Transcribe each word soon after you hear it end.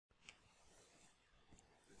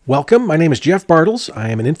Welcome, my name is Jeff Bartels. I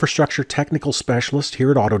am an infrastructure technical specialist here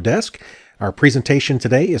at Autodesk. Our presentation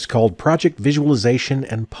today is called Project Visualization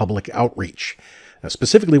and Public Outreach.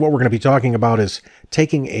 Specifically, what we're going to be talking about is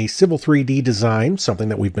taking a Civil 3D design, something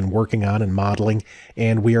that we've been working on and modeling,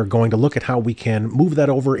 and we are going to look at how we can move that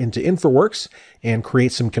over into InfraWorks and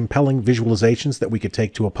create some compelling visualizations that we could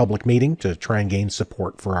take to a public meeting to try and gain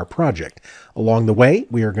support for our project. Along the way,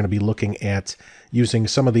 we are going to be looking at using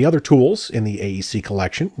some of the other tools in the AEC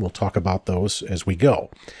Collection. We'll talk about those as we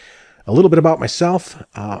go. A little bit about myself.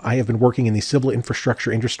 I have been working in the civil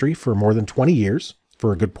infrastructure industry for more than 20 years.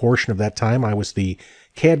 For a good portion of that time, I was the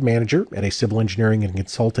CAD manager at a civil engineering and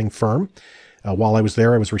consulting firm. While I was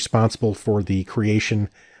there, I was responsible for the creation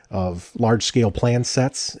of large-scale plan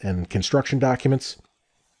sets and construction documents.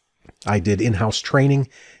 I did in-house training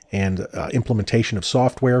and implementation of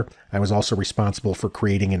software. I was also responsible for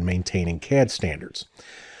creating and maintaining CAD standards.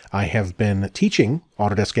 I have been teaching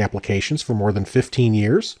Autodesk applications for more than 15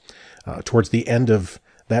 years. Towards the end of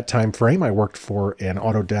that time frame, I worked for an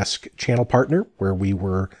Autodesk channel partner where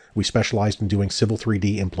we specialized in doing Civil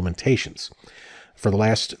 3D implementations. For the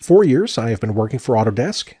last 4 years, I have been working for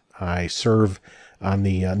Autodesk. I serve on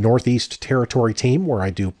the Northeast Territory team where I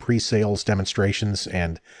do pre-sales demonstrations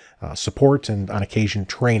and support and on occasion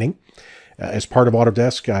training. As part of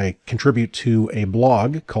Autodesk, I contribute to a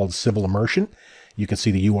blog called Civil Immersion. You can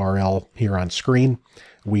see the URL here on screen.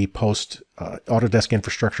 We post Autodesk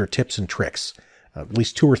infrastructure tips and tricks. At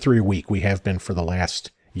least 2 or 3 a week we have been for the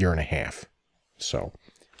last year and a half. So,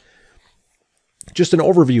 just an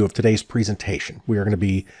overview of today's presentation. We are going to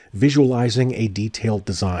be visualizing a detailed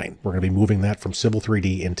design. We're going to be moving that from Civil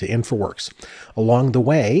 3D into InfraWorks. Along the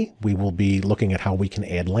way, we will be looking at how we can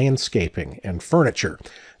add landscaping and furniture.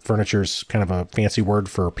 Furniture is kind of a fancy word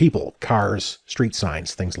for people, cars, street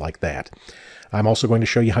signs, things like that. I'm also going to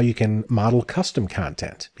show you how you can model custom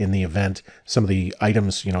content in the event some of the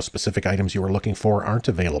items, specific items you are looking for aren't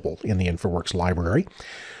available in the InfraWorks library.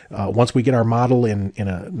 Once we get our model in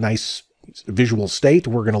a nice visual state,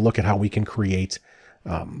 we're going to look at how we can create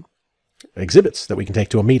exhibits that we can take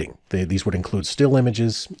to a meeting. These would include still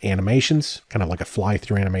images, animations, kind of like a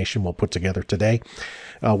fly-through animation we'll put together today.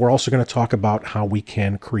 We're also going to talk about how we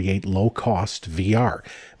can create low-cost VR.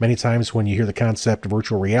 Many times when you hear the concept of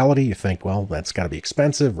virtual reality, you think, well, that's got to be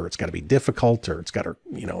expensive, or it's got to be difficult, or it's got to,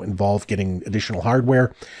 involve getting additional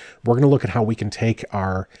hardware. We're going to look at how we can take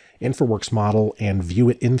our InfraWorks model and view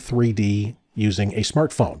it in 3D using a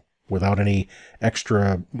smartphone without any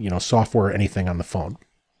extra, software or anything on the phone.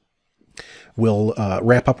 We'll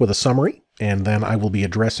wrap up with a summary, and then I will be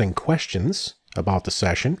addressing questions about the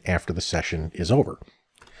session after the session is over.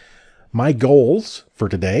 My goals for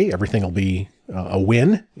today, everything will be a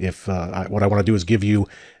win. If what I want to do is give you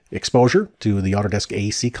exposure to the Autodesk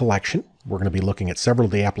AEC Collection. We're going to be looking at several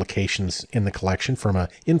of the applications in the collection from an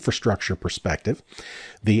infrastructure perspective.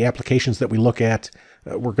 The applications that we look at,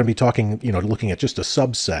 we're going to be talking, looking at just a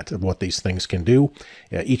subset of what these things can do.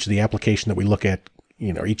 Each of the application that we look at,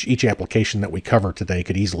 each application that we cover today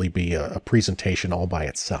could easily be a presentation all by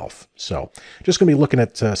itself. So just going to be looking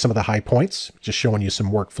at some of the high points, just showing you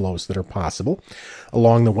some workflows that are possible.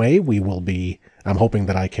 Along the way, I'm hoping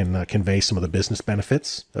that I can convey some of the business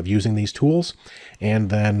benefits of using these tools. And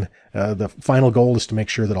then the final goal is to make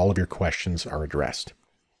sure that all of your questions are addressed.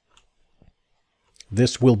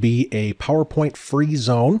 This will be a PowerPoint-free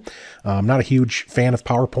zone. I'm not a huge fan of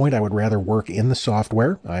PowerPoint. I would rather work in the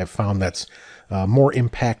software. I have found that's more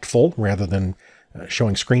impactful rather than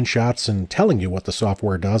showing screenshots and telling you what the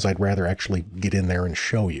software does. I'd rather actually get in there and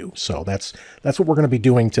show you. So that's what we're going to be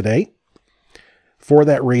doing today. For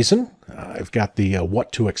that reason, I've got the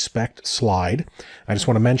what to expect slide. I just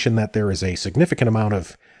want to mention that there is a significant amount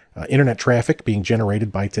of internet traffic being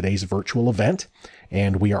generated by today's virtual event,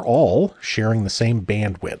 and we are all sharing the same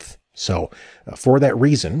bandwidth. So for that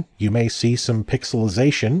reason, you may see some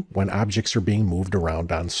pixelization when objects are being moved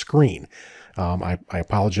around on screen. I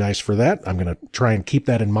apologize for that. I'm going to try and keep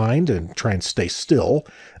that in mind and try and stay still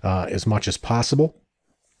as much as possible.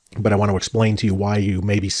 But I want to explain to you why you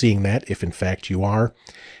may be seeing that, if in fact you are.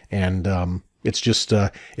 And it's just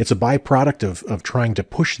it's a byproduct of trying to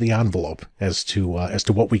push the envelope as to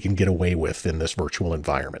what we can get away with in this virtual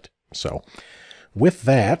environment. So with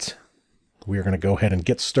that, we are going to go ahead and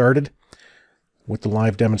get started with the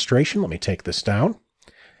live demonstration. Let me take this down.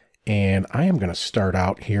 And I am going to start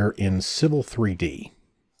out here in Civil 3D.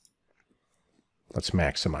 Let's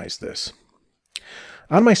maximize this.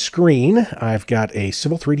 On my screen, I've got a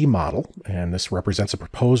Civil 3D model, and this represents a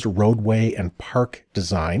proposed roadway and park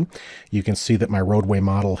design. You can see that my roadway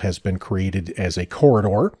model has been created as a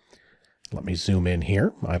corridor. Let me zoom in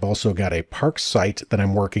here. I've also got a park site that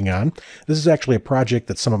I'm working on. This is actually a project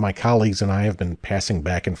that some of my colleagues and I have been passing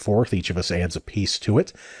back and forth. Each of us adds a piece to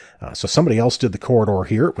it. So somebody else did the corridor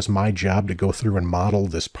here. It was my job to go through and model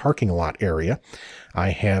this parking lot area.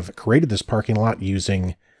 I have created this parking lot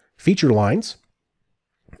using feature lines.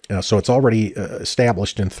 So it's already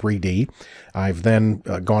established in 3D. I've then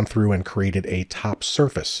gone through and created a top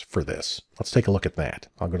surface for this. Let's take a look at that.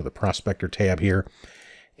 I'll go to the Prospector tab here,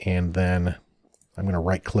 and then I'm going to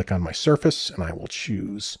right-click on my surface, and I will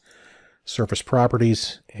choose Surface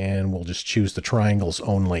Properties, and we'll just choose the Triangles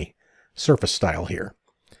Only surface style here.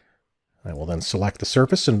 I will then select the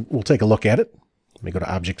surface, and we'll take a look at it. Let me go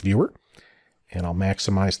to Object Viewer, and I'll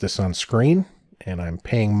maximize this on screen, and I'm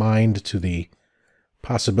paying mind to the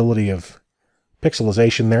possibility of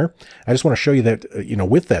pixelization there. I just want to show you that,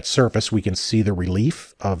 with that surface, we can see the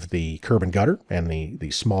relief of the curb and gutter and the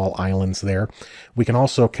small islands there. We can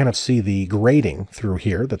also kind of see the grading through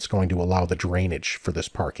here that's going to allow the drainage for this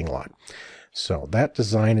parking lot. So that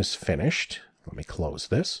design is finished. Let me close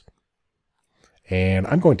this. And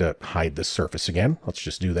I'm going to hide this surface again. Let's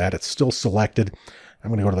just do that. It's still selected. I'm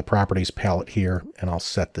going to go to the Properties palette here, and I'll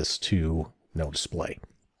set this to No Display.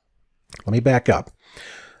 Let me back up.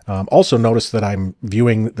 Also notice that I'm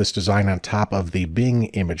viewing this design on top of the Bing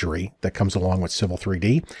imagery that comes along with Civil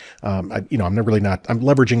 3D. I'm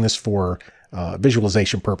leveraging this for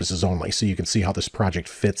visualization purposes only, so you can see how this project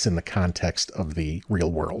fits in the context of the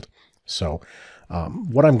real world. So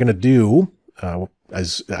what I'm going to do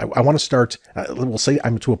is I want to start, we'll say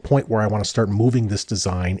I'm to a point where I want to start moving this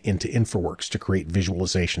design into InfraWorks to create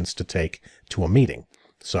visualizations to take to a meeting.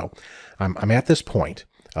 So I'm at this point.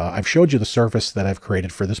 I've showed you the surface that I've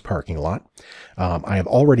created for this parking lot. I have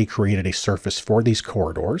already created a surface for these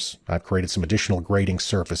corridors. I've created some additional grading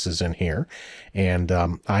surfaces in here, and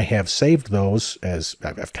I have saved those as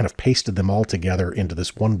I've kind of pasted them all together into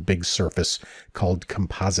this one big surface called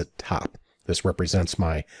Composite Top. This represents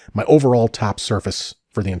my overall top surface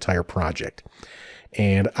for the entire project.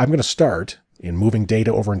 And I'm going to start in moving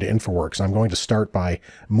data over into InfraWorks. I'm going to start by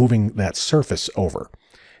moving that surface over.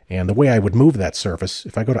 And the way I would move that surface,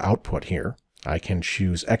 if I go to Output here, I can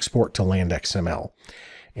choose Export to Land XML.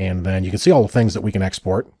 And then you can see all the things that we can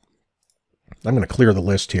export. I'm going to clear the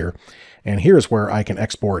list here. And here's where I can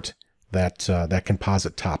export that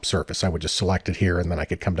composite top surface. I would just select it here, and then I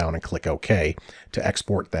could come down and click OK to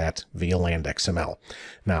export that via Land XML.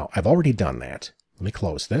 Now, I've already done that. Let me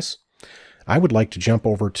close this. I would like to jump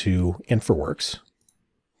over to InfraWorks.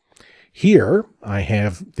 Here I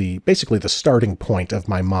have basically the starting point of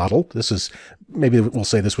my model. This is, maybe we'll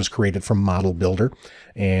say this was created from Model Builder,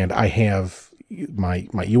 and I have my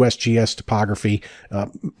USGS topography.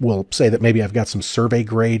 We'll say that maybe I've got some survey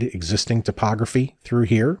grade existing topography through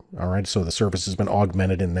here. All right, so the surface has been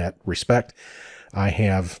augmented in that respect. I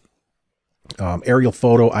have aerial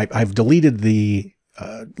photo. I've deleted the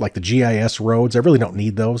like the GIS roads. I really don't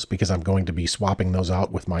need those because I'm going to be swapping those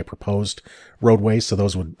out with my proposed roadways, so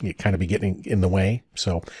those would kind of be getting in the way.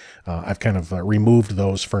 So I've kind of removed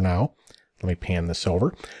those for now. Let me pan this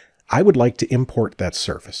over. I would like to import that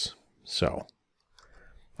surface. So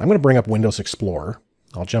I'm going to bring up Windows Explorer.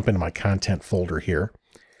 I'll jump into my content folder here.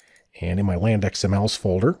 And in my Land XMLs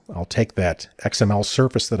folder, I'll take that XML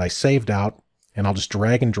surface that I saved out, and I'll just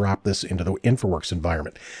drag and drop this into the InfraWorks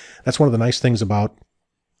environment. That's one of the nice things about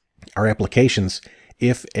our applications.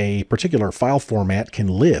 If a particular file format can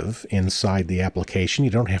live inside the application,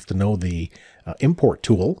 you don't have to know the import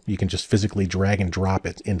tool. You can just physically drag and drop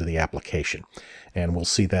it into the application. And we'll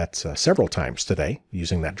see that several times today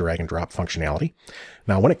using that drag and drop functionality.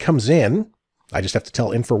 Now, when it comes in, I just have to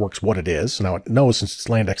tell InfraWorks what it is. Now, it knows since it's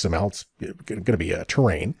Land XML, it's going to be a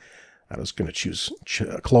terrain. I was going to choose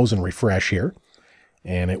close and refresh here.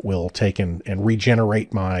 And it will take and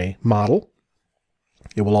regenerate my model.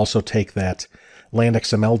 It will also take that Land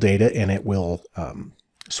XML data, and it will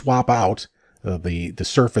swap out the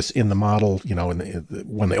surface in the model.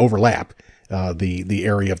 When they overlap, the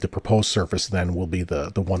area of the proposed surface then will be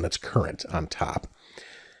the one that's current on top.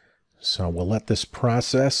 So we'll let this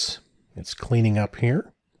process. It's cleaning up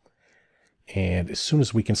here, and as soon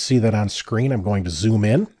as we can see that on screen, I'm going to zoom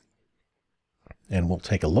in, and we'll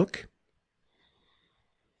take a look.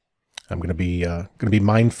 I'm going to be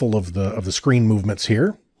mindful of the screen movements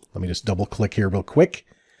here. Let me just double click here real quick,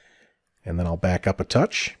 and then I'll back up a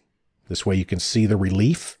touch. This way you can see the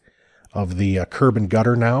relief of the curb and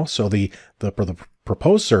gutter now. So the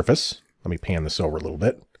proposed surface, let me pan this over a little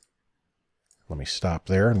bit. Let me stop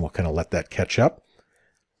there, and we'll kind of let that catch up.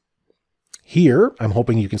 Here, I'm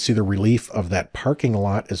hoping you can see the relief of that parking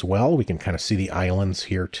lot as well. We can kind of see the islands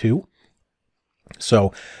here too.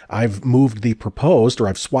 So I've moved the proposed, or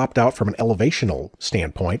I've swapped out from an elevational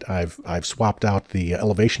standpoint. I've swapped out the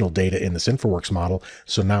elevational data in this InfraWorks model,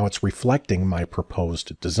 so now it's reflecting my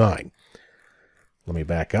proposed design. Let me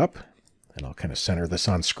back up, and I'll kind of center this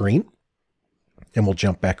on screen, and we'll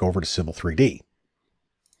jump back over to Civil 3D.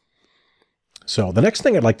 So the next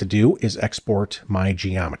thing I'd like to do is export my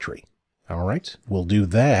geometry. All right, we'll do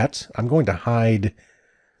that. I'm going to hide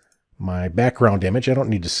my background image. I don't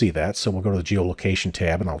need to see that, so we'll go to the geolocation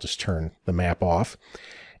tab and I'll just turn the map off.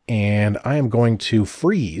 And I am going to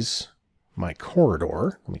freeze my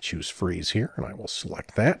corridor. Let me choose freeze here, and I will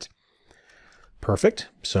select that. Perfect.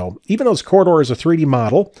 So even though this corridor is a 3D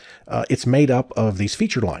model, it's made up of these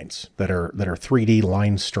feature lines that are 3D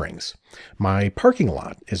line strings. My parking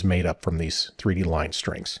lot is made up from these 3D line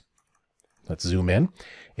strings. Let's zoom in.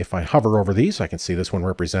 If I hover over these, I can see this one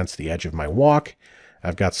represents the edge of my walk.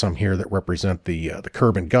 I've got some here that represent the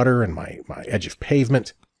curb and gutter and my edge of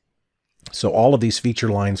pavement. So all of these feature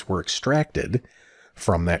lines were extracted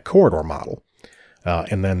from that corridor model.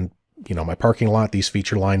 And then, you know, my parking lot, these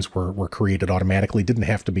feature lines were created automatically, didn't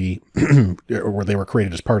have to be, or they were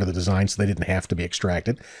created as part of the design, so they didn't have to be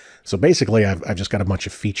extracted. So basically, I've just got a bunch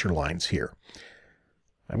of feature lines here.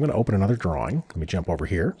 I'm going to open another drawing. Let me jump over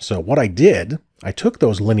here. So what I did, I took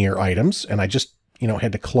those linear items and I just, you know,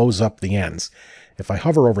 had to close up the ends. If I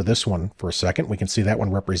hover over this one for a second, we can see that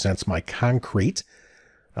one represents my concrete.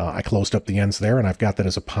 I closed up the ends there, and I've got that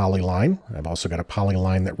as a polyline. I've also got a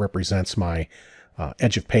polyline that represents my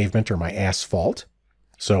edge of pavement or my asphalt.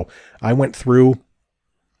 So I went through,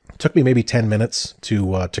 it took me maybe 10 minutes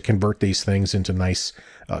to convert these things into nice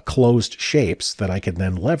closed shapes that I could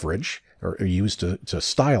then leverage or use to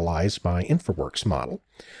stylize my InfraWorks model.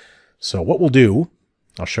 So what we'll do,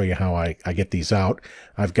 I'll show you how I get these out.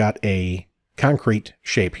 I've got a concrete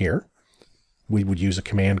shape here. We would use a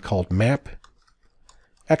command called map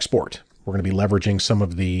export. We're going to be leveraging some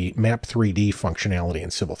of the map 3D functionality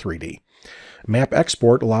in Civil 3D. Map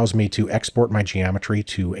export allows me to export my geometry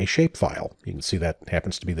to a shapefile. You can see that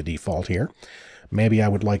happens to be the default here. Maybe I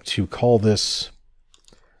would like to call this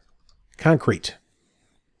concrete.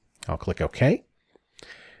 I'll click OK.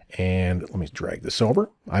 And let me drag this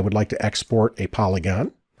over. I would like to export a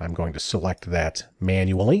polygon. I'm going to select that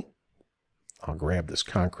manually. I'll grab this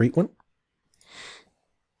concrete one,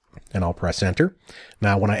 and I'll press enter.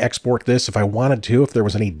 Now, when I export this, if I wanted to, if there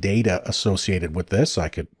was any data associated with this, I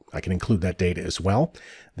can include that data as well.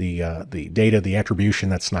 The data, the attribution,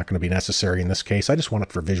 that's not going to be necessary in this case. I just want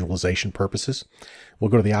it for visualization purposes.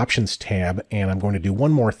 We'll go to the Options tab, and I'm going to do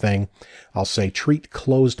one more thing. I'll say treat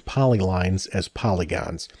closed polylines as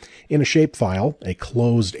polygons. In a shapefile, a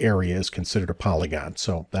closed area is considered a polygon,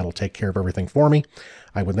 so that'll take care of everything for me.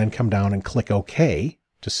 I would then come down and click OK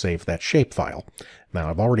to save that shapefile. Now,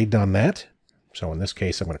 I've already done that, so in this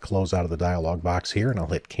case, I'm going to close out of the dialog box here, and I'll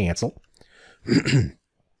hit Cancel.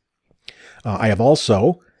 I have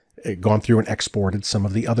also gone through and exported some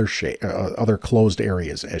of the other closed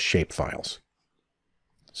areas as shapefiles.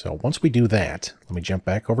 So once we do that, let me jump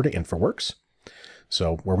back over to InfraWorks.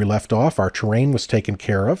 So where we left off, our terrain was taken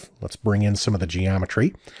care of. Let's bring in some of the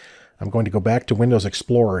geometry. I'm going to go back to Windows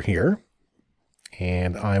Explorer here,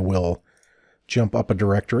 and I will jump up a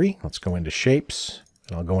directory. Let's go into Shapes,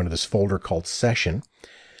 and I'll go into this folder called Session.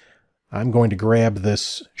 I'm going to grab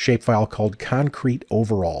this shapefile called Concrete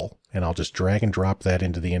Overall, and I'll just drag and drop that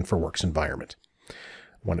into the InfraWorks environment.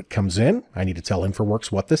 When it comes in, I need to tell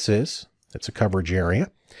InfraWorks what this is. It's a coverage area.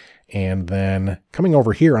 And then coming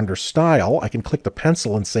over here under Style, I can click the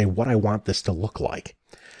pencil and say what I want this to look like.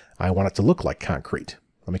 I want it to look like concrete.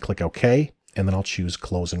 Let me click OK, and then I'll choose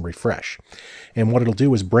Close and Refresh. And what it'll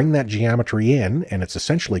do is bring that geometry in, and it's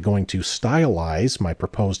essentially going to stylize my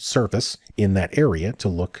proposed surface in that area to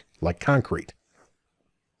look like concrete.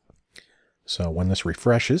 So when this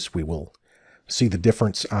refreshes, we will see the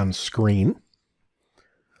difference on screen.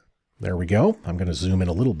 There we go. I'm going to zoom in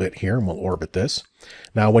a little bit here and we'll orbit this.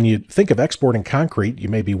 Now, when you think of exporting concrete, you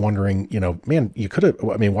may be wondering, you know, man, you could have,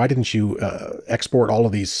 I mean, why didn't you export all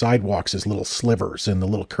of these sidewalks as little slivers and the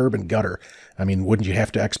little curb and gutter? I mean, wouldn't you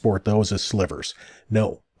have to export those as slivers?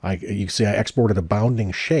 No. You see, I exported a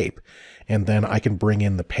bounding shape, and then I can bring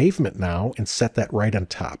in the pavement now and set that right on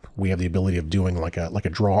top. We have the ability of doing like a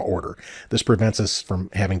draw order. This prevents us from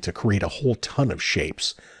having to create a whole ton of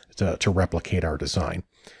shapes to replicate our design.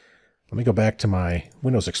 Let me go back to my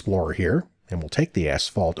Windows Explorer here, and we'll take the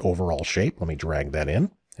asphalt overall shape. Let me drag that in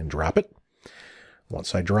and drop it.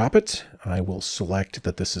 Once I drop it, I will select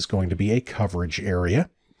that this is going to be a coverage area,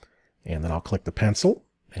 and then I'll click the pencil,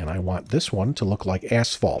 and I want this one to look like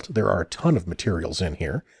asphalt. There are a ton of materials in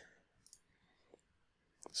here.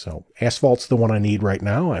 So asphalt's the one I need right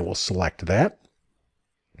now. I will select that.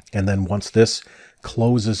 And then once this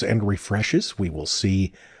closes and refreshes, we will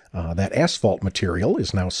see that asphalt material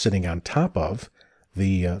is now sitting on top of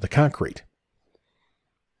the concrete.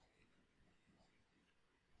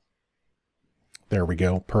 There we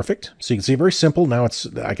go. Perfect. So you can see very simple. Now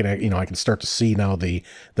I can start to see now the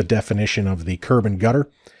definition of the curb and gutter.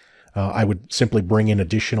 I would simply bring in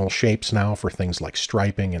additional shapes now for things like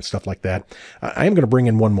striping and stuff like that. I am going to bring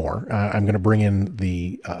in one more. I'm going to bring in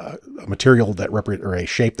the material or a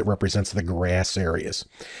shape that represents the grass areas.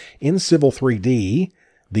 In Civil 3D,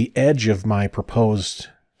 the edge of my proposed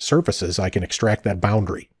surfaces, I can extract that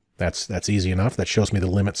boundary. That's easy enough. That shows me the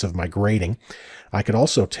limits of my grading. I could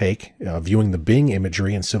also take, viewing the Bing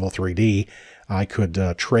imagery in Civil 3D, I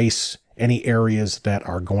could trace any areas that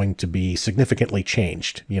are going to be significantly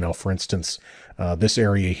changed. You know, for instance, this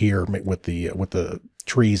area here with the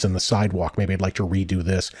trees and the sidewalk, maybe I'd like to redo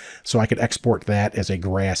this. So I could export that as a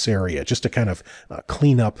grass area just to kind of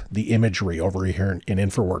clean up the imagery over here in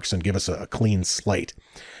InfraWorks and give us a clean slate.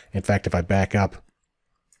 In fact, if I back up,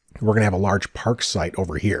 we're going to have a large park site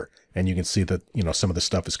over here, and you can see that, you know, some of the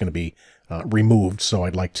stuff is going to be removed. So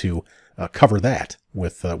I'd like to cover that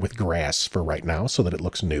with grass for right now so that it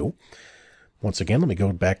looks new. Once again, let me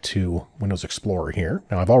go back to Windows Explorer here.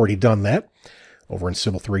 Now I've already done that. Over in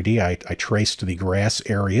Civil 3D, I traced the grass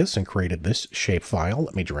areas and created this shapefile.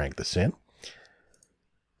 Let me drag this in.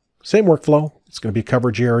 Same workflow. It's going to be a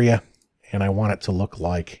coverage area, and I want it to look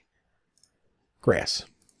like grass.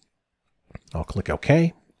 I'll click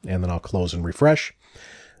OK, and then I'll close and refresh.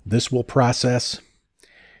 This will process,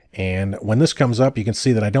 and when this comes up, you can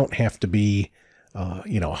see that I don't have to be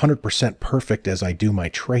 100% perfect as I do my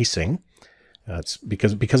tracing. It's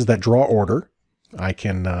because of that draw order. I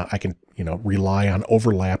can rely on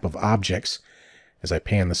overlap of objects. As I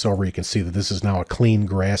pan this over, you can see that this is now a clean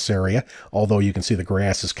grass area, although you can see the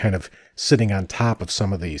grass is kind of sitting on top of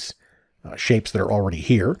some of these shapes that are already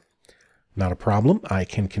here. Not a problem. I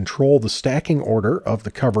can control the stacking order of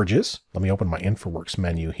the coverages. Let me open my InfraWorks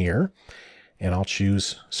menu here, and I'll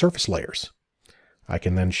choose surface layers. I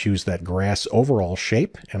can then choose that grass overall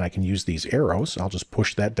shape, and I can use these arrows. I'll just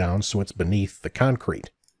push that down so it's beneath the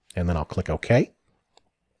concrete, and then I'll click OK.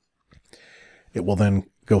 It will then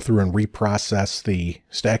go through and reprocess the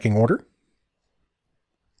stacking order.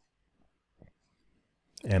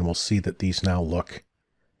 And we'll see that these now look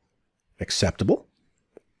acceptable.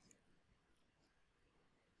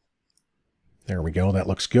 There we go. That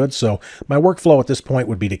looks good. So my workflow at this point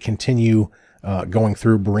would be to continue going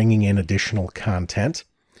through, bringing in additional content.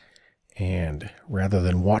 And rather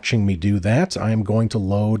than watching me do that, I am going to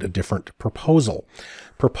load a different proposal.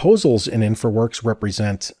 Proposals in InfraWorks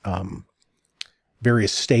represent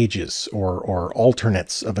various stages or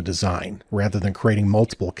alternates of a design. Rather than creating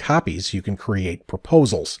multiple copies, you can create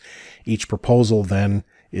proposals. Each proposal then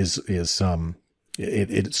it's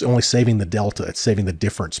only saving the delta. It's saving the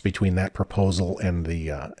difference between that proposal and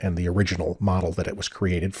the original model that it was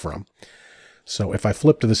created from. So if I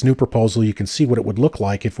flip to this new proposal, you can see what it would look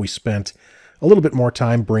like if we spent a little bit more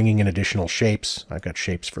time bringing in additional shapes. I've got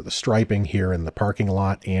shapes for the striping here in the parking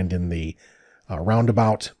lot and in the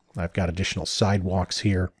roundabout. I've got additional sidewalks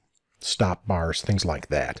here, stop bars, things like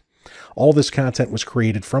that. All this content was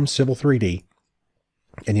created from Civil 3D.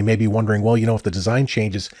 And you may be wondering, well, if the design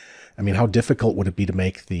changes, I mean, how difficult would it be to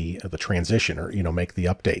make the transition or, make the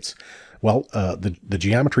updates? Well, the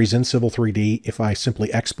geometry's in Civil 3D. If I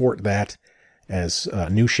simply export that as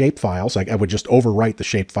new shape files, I would just overwrite the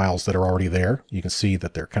shape files that are already there. You can see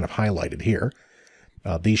that they're kind of highlighted here.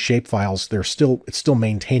 These shape files, it's still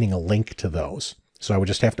maintaining a link to those. So I would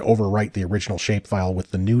just have to overwrite the original shapefile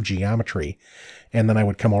with the new geometry, and then I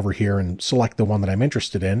would come over here and select the one that I'm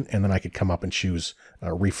interested in, and then I could come up and choose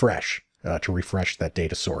refresh to refresh that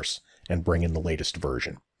data source and bring in the latest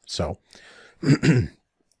version. So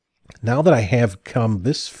now that I have come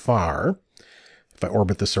this far, if I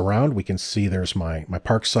orbit this around, we can see there's my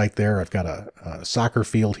park site there. I've got a soccer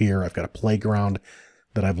field here. I've got a playground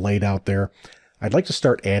that I've laid out there. I'd like to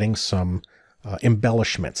start adding some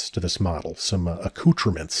embellishments to this model, some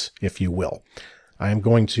accoutrements, if you will. I am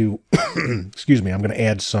going to, excuse me, I'm going to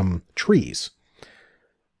add some trees.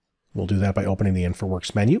 We'll do that by opening the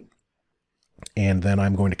InfraWorks menu. And then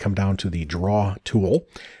I'm going to come down to the Draw tool.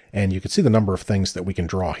 And you can see the number of things that we can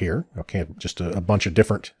draw here. Okay, just a bunch of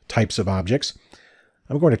different types of objects.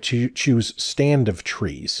 I'm going to choose Stand of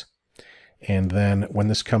Trees. And then when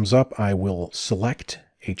this comes up, I will select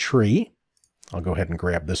a tree. I'll go ahead and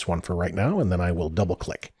grab this one for right now, and then I will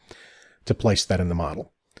double-click to place that in the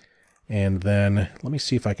model. And then let me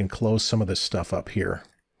see if I can close some of this stuff up here.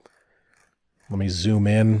 Let me zoom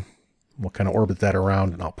in. We'll kind of orbit that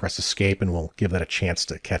around, and I'll press escape, and we'll give that a chance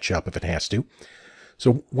to catch up if it has to.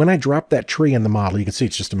 So when I drop that tree in the model, you can see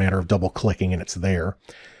it's just a matter of double clicking and it's there.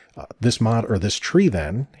 This tree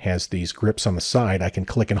then has these grips on the side. I can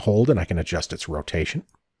click and hold and I can adjust its rotation.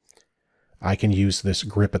 I can use this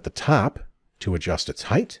grip at the top to adjust its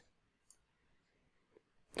height.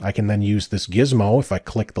 I can then use this gizmo. If I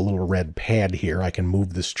click the little red pad here, I can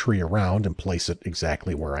move this tree around and place it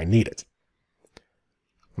exactly where I need it.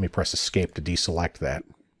 Let me press escape to deselect that,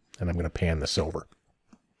 and I'm going to pan this over.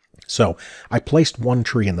 So I placed one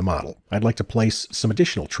tree in the model. I'd like to place some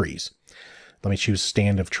additional trees. Let me choose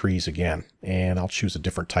stand of trees again, and I'll choose a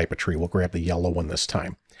different type of tree. We'll grab the yellow one this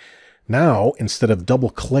time. Now, instead of double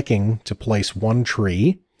clicking to place one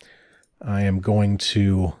tree, I am going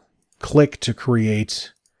to click to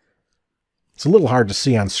create, it's a little hard to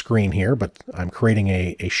see on screen here, but I'm creating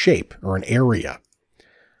a shape or an area.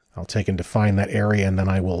 I'll take and define that area, and then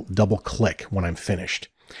I will double click when I'm finished.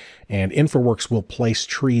 And InfraWorks will place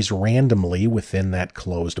trees randomly within that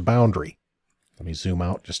closed boundary. Let me zoom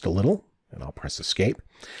out just a little, and I'll press escape.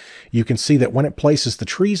 You can see that when it places the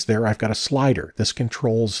trees there, I've got a slider. This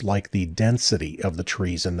controls like the density of the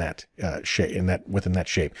trees in that within that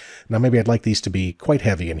shape. Now maybe I'd like these to be quite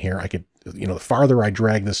heavy in here. I could, the farther I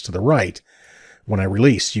drag this to the right, when I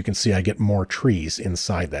release, you can see I get more trees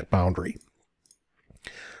inside that boundary.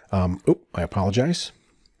 I apologize.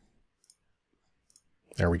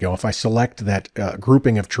 There we go. If I select that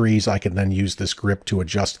grouping of trees, I can then use this grip to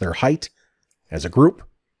adjust their height as a group.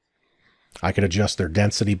 I could adjust their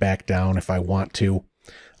density back down if I want to.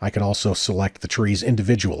 I could also select the trees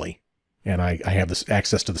individually, and I have this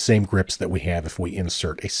access to the same grips that we have if we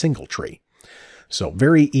insert a single tree. So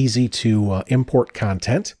very easy to import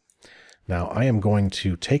content. Now I am going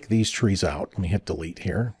to take these trees out. Let me hit delete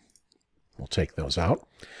here. We'll take those out.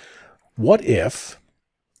 What if,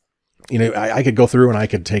 I could go through and I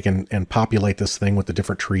could take and populate this thing with the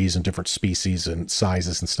different trees and different species and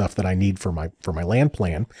sizes and stuff that I need for my land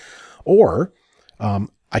plan. Or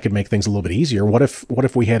I could make things a little bit easier. What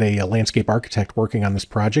if we had a landscape architect working on this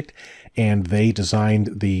project and they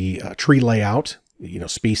designed the tree layout,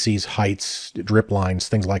 species, heights, drip lines,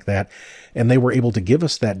 things like that, and they were able to give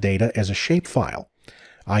us that data as a shapefile.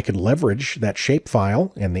 I could leverage that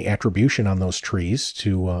shapefile and the attribution on those trees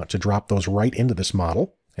to drop those right into this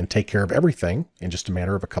model and take care of everything in just a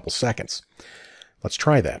matter of a couple seconds. Let's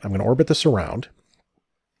try that. I'm going to orbit this around,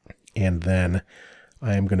 and then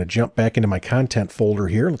I am going to jump back into my content folder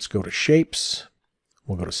here. Let's go to Shapes.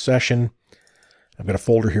 We'll go to Session. I've got a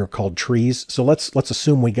folder here called Trees. So let's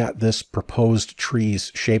assume we got this proposed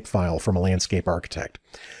trees shapefile from a landscape architect.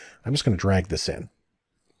 I'm just going to drag this in.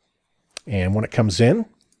 And when it comes in,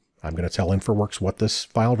 I'm going to tell InfraWorks what this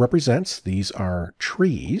file represents. These are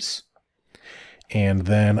trees. And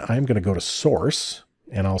then I'm going to go to Source,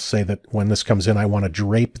 and I'll say that when this comes in, I want to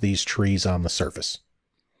drape these trees on the surface.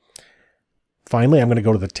 Finally, I'm going to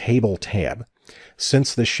go to the Table tab.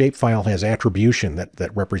 Since this shapefile has attribution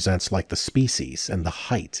that represents like the species and the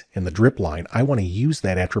height and the drip line, I want to use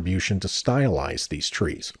that attribution to stylize these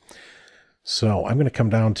trees. So I'm going to come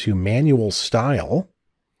down to Manual Style.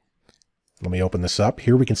 Let me open this up.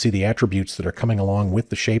 Here we can see the attributes that are coming along with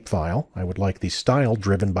the shapefile. I would like the style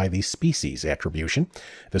driven by the species attribution.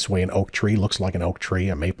 This way an oak tree looks like an oak tree,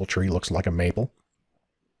 a maple tree looks like a maple.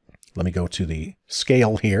 Let me go to the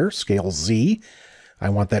scale here, scale Z. I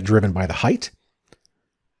want that driven by the height.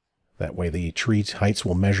 That way the tree heights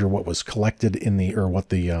will measure what was collected in what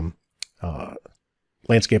the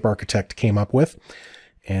landscape architect came up with.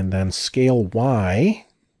 And then scale Y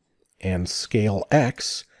and scale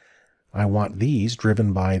X, I want these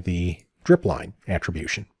driven by the drip line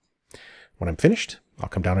attribution. When I'm finished, I'll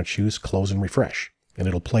come down and choose Close and Refresh. And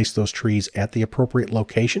it'll place those trees at the appropriate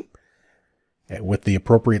location, with the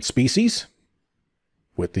appropriate species,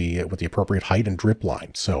 with the appropriate height and drip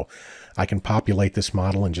line. So I can populate this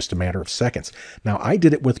model in just a matter of seconds. Now I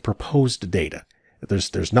did it with proposed data.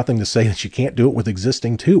 There's nothing to say that you can't do it with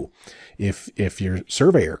existing too. If your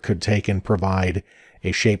surveyor could take and provide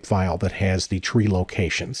a shapefile that has the tree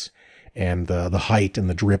locations and the height and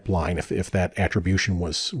the drip line, if that attribution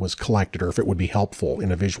was collected, or if it would be helpful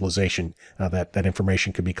in a visualization, that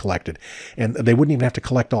information could be collected. And they wouldn't even have to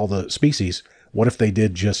collect all the species. What if they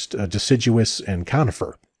did just deciduous and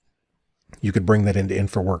conifer? You could bring that into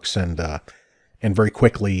InfraWorks and very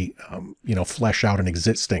quickly flesh out an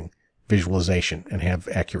existing visualization and have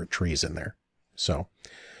accurate trees in there. So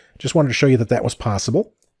just wanted to show you that was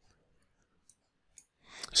possible.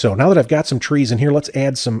 So now that I've got some trees in here, let's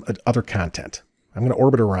add some other content. I'm going to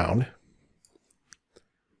orbit around,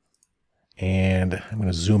 And I'm going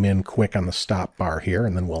to zoom in quick on the stop bar here,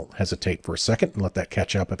 and then we'll hesitate for a second and let that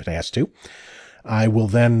catch up if it has to. I will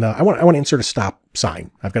then, I want to insert a stop sign.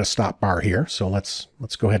 I've got a stop bar here, so let's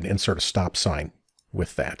go ahead and insert a stop sign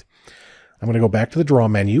with that. I'm going to go back to the draw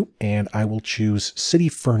menu, and I will choose City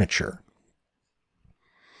Furniture.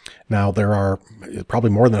 Now, there are probably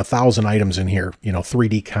more than 1,000 items in here,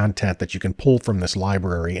 3D content that you can pull from this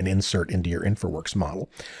library and insert into your InfraWorks model.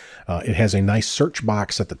 It has a nice search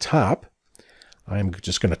box at the top. I'm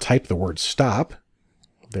just going to type the word stop.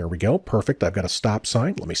 There we go. Perfect. I've got a stop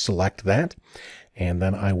sign. Let me select that. And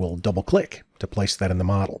then I will double click to place that in the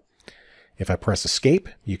model. If I press escape,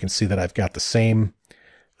 you can see that I've got the same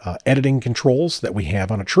editing controls that we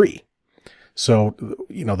have on a tree. So,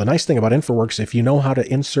 the nice thing about InfraWorks, if you know how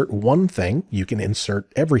to insert one thing, you can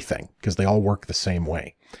insert everything because they all work the same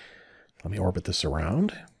way. Let me orbit this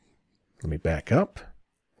around. Let me back up.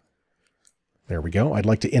 There we go. I'd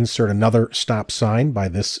like to insert another stop sign by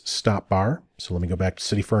this stop bar. So let me go back to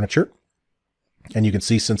City Furniture. And you can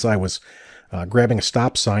see since I was grabbing a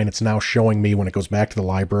stop sign, it's now showing me, when it goes back to the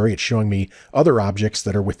library, it's showing me other objects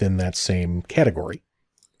that are within that same category.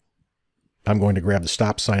 I'm going to grab the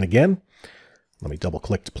stop sign again. Let me double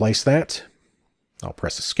click to place that. I'll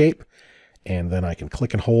press escape, and then I can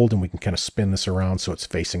click and hold, and we can kind of spin this around so it's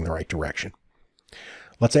facing the right direction.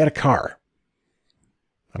 Let's add a car.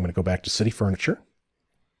 I'm going to go back to City Furniture.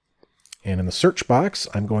 And in the search box,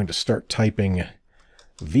 I'm going to start typing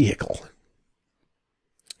vehicle.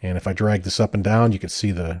 And if I drag this up and down, you can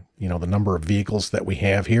see the number of vehicles that we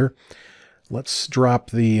have here. Let's drop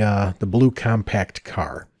the blue compact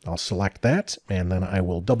car. I'll select that, and then I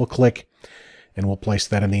will double click, and we'll place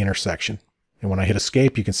that in the intersection. And when I hit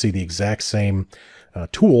escape, you can see the exact same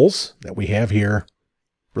tools that we have here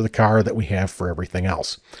for the car that we have for everything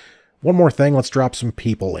else. One more thing, let's drop some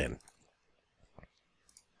people in.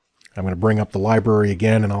 I'm going to bring up the library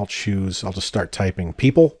again, and I'll just start typing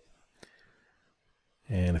people.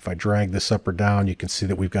 And if I drag this up or down, you can see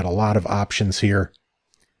that we've got a lot of options here.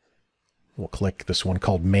 We'll click this one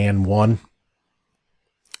called Man 1.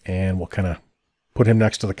 And we'll kind of put him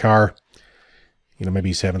next to the car. Maybe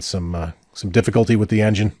he's having some difficulty with the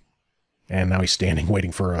engine. And now he's standing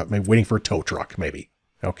waiting for a tow truck, maybe.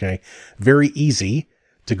 Okay. Very easy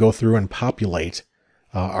to go through and populate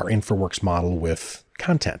our InfraWorks model with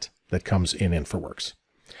content that comes in InfraWorks.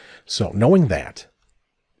 So knowing that,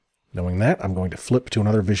 I'm going to flip to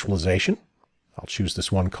another visualization. I'll choose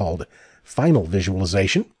this one called Final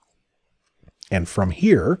Visualization. And from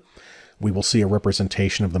here, we will see a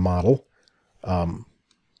representation of the model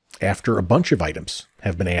after a bunch of items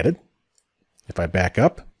have been added. If I back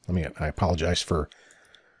up, I apologize for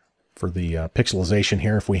the pixelization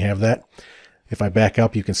here if we have that. If I back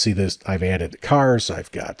up, you can see this. I've added cars.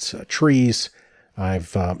 I've got trees.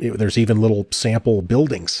 There's even little sample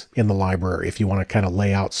buildings in the library if you want to kind of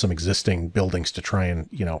lay out some existing buildings to try and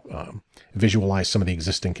visualize some of the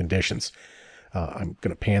existing conditions. I'm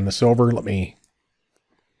going to pan this over.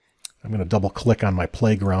 I'm going to double click on my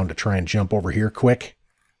playground to try and jump over here quick.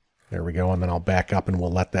 There we go, and then I'll back up and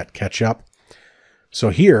we'll let that catch up. So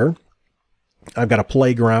here, I've got a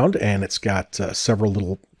playground, and it's got several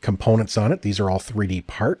little components on it. These are all 3D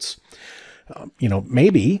parts.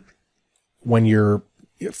 Maybe when you're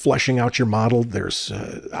fleshing out your model, there's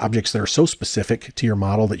objects that are so specific to your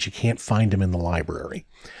model that you can't find them in the library.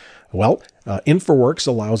 Well, InfraWorks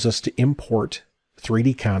allows us to import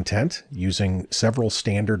 3D content using several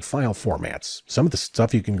standard file formats. Some of the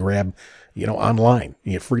stuff you can grab, online,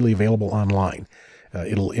 freely available online.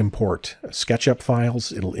 It'll import SketchUp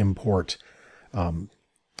files. It'll import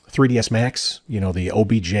 3ds Max, the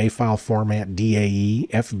OBJ file format, DAE,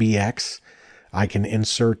 FBX. I can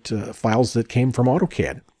insert files that came from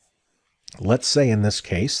AutoCAD. Let's say in this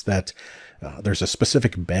case that there's a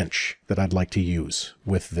specific bench that I'd like to use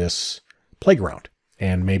with this playground,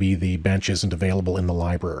 and maybe the bench isn't available in the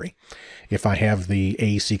library. If I have the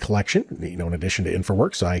AEC Collection, in addition to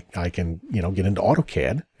InfraWorks, I can, get into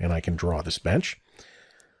AutoCAD and I can draw this bench.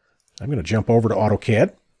 I'm going to jump over to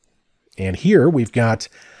AutoCAD, and here we've got,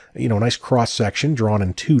 a nice cross section drawn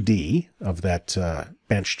in 2D of that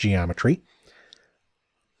bench geometry.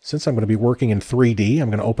 Since I'm going to be working in 3D, I'm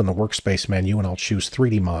going to open the workspace menu and I'll choose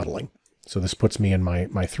 3D modeling. So this puts me in my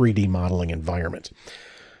 3D modeling environment.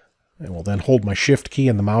 I will then hold my shift key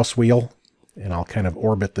and the mouse wheel, and I'll kind of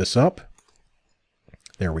orbit this up.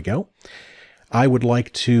 There we go. I would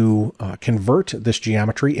like to convert this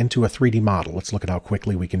geometry into a 3D model. Let's look at how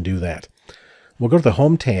quickly we can do that. We'll go to the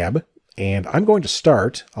Home tab, and I'm going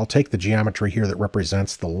to I'll take the geometry here that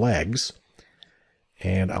represents the legs,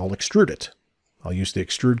 and I'll extrude it. I'll use the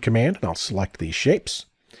extrude command, and I'll select these shapes.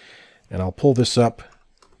 and I'll pull this up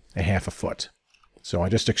a half a foot. So I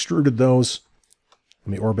just extruded those.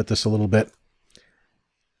 Let me orbit this a little bit.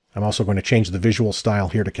 I'm also going to change the visual style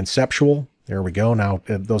here to conceptual. There we go. Now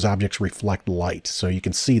those objects reflect light, so you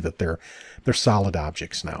can see that they're solid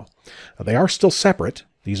objects now. They are still separate.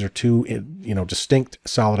 These are two, distinct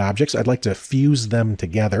solid objects. I'd like to fuse them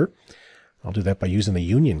together. I'll do that by using the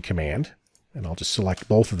union command, and I'll just select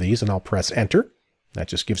both of these and I'll press enter. That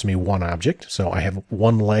just gives me one object. So I have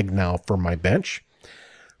one leg now for my bench.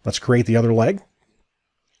 Let's create the other leg.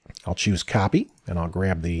 I'll choose copy, and I'll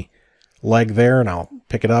grab the leg there and I'll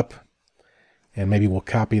pick it up, and maybe we'll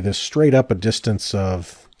copy this straight up a distance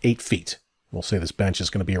of 8 feet. We'll say this bench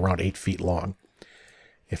is going to be around 8 feet long.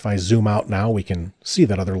 If I zoom out now, we can see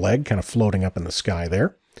that other leg kind of floating up in the sky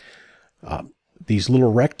there. These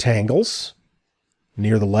little rectangles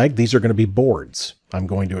near the leg, these are going to be boards. I'm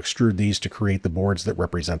going to extrude these to create the boards that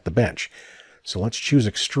represent the bench. So let's choose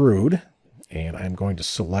extrude, and I'm going to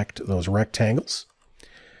select those rectangles.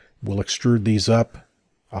 We'll extrude these up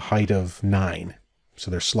a height of 9. So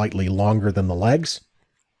they're slightly longer than the legs.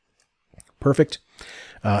 Perfect.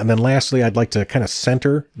 And then lastly, I'd like to kind of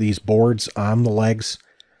center these boards on the legs.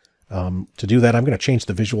 To do that, I'm going to change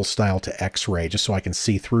the visual style to X-ray just so I can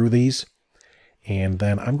see through these. And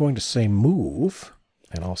then I'm going to say move,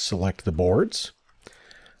 and I'll select the boards.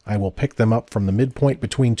 I will pick them up from the midpoint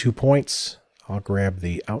between 2 points. I'll grab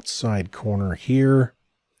the outside corner here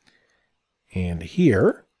and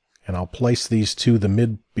here, and I'll place these to the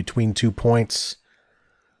mid between 2 points.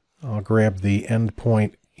 I'll grab the end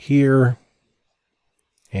point here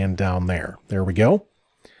and down there. There we go.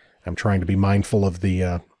 I'm trying to be mindful of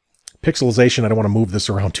the pixelization. I don't want to move this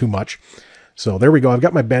around too much. So there we go. I've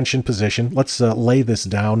got my bench in position. Let's lay this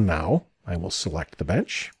down now. I will select the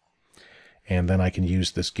bench, and then I can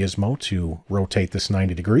use this gizmo to rotate this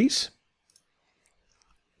 90 degrees.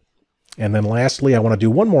 And then lastly, I want to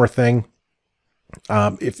do one more thing.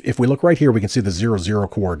 If we look right here, we can see the 0, 0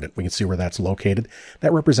 coordinate. We can see where that's located.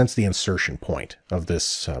 That represents the insertion point of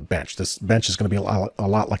this bench. This bench is going to be a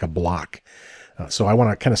lot like a block. So I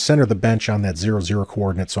want to kind of center the bench on that 0, 0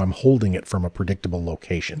 coordinate, so I'm holding it from a predictable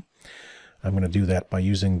location. I'm going to do that by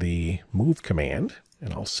using the move command,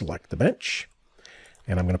 and I'll select the bench.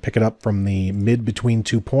 And I'm going to pick it up from the mid between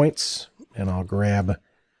 2 points, and I'll grab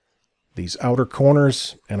these outer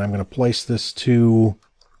corners, and I'm going to place this to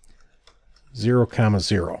 0,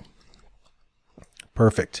 0.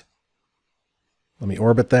 Perfect. Let me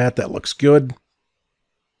orbit that. That looks good.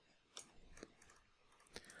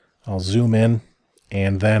 I'll zoom in,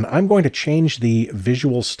 and then I'm going to change the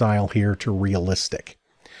visual style here to realistic.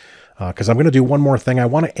 Because I'm going to do one more thing. I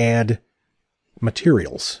want to add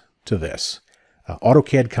materials to this.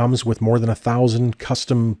 AutoCAD comes with more than 1,000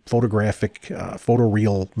 custom photographic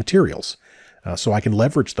photoreal materials. So I can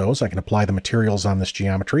leverage those. I can apply the materials on this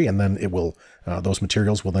geometry, and then it will those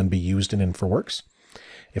materials will then be used in InfraWorks.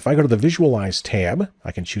 If I go to the Visualize tab,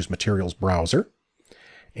 I can choose Materials Browser.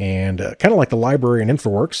 And kind of like the library in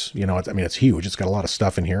InfraWorks, it's huge. It's got a lot of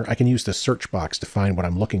stuff in here. I can use this search box to find what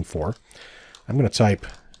I'm looking for. I'm going to type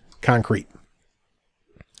concrete,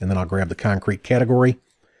 and then I'll grab the concrete category.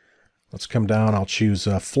 Let's come down. I'll choose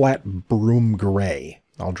flat broom gray.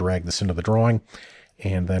 I'll drag this into the drawing,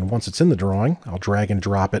 and then once it's in the drawing, I'll drag and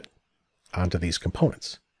drop it onto these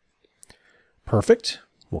components. Perfect.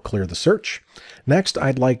 We'll clear the search. Next,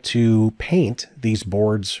 I'd like to paint these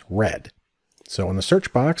boards red. So in the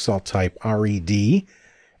search box, I'll type RED,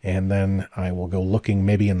 and then I will go looking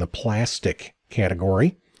maybe in the plastic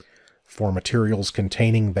category for materials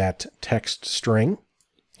containing that text string.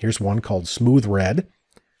 Here's one called Smooth Red.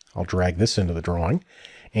 I'll drag this into the drawing,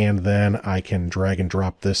 and then I can drag and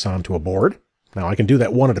drop this onto a board. Now I can do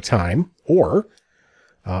that one at a time, or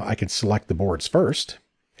I can select the boards first,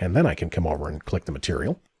 and then I can come over and click the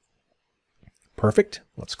material. Perfect.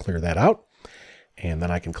 Let's clear that out, and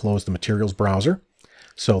then I can close the materials browser.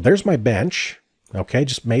 So there's my bench, okay,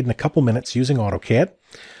 just made in a couple minutes using AutoCAD.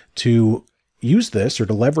 To use this, or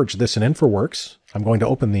to leverage this in InfraWorks, I'm going to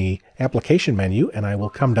open the application menu, and I will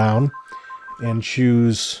come down and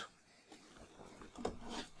choose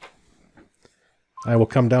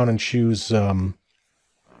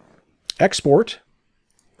export,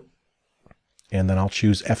 and then I'll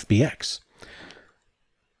choose FBX.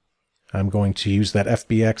 I'm going to use that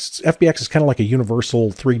FBX. FBX is kind of like a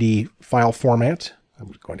universal 3D file format.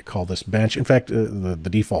 I'm going to call this bench. In fact, the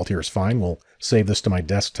default here is fine. We'll save this to my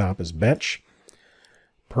desktop as bench.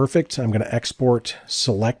 Perfect. I'm going to export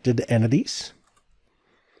selected entities.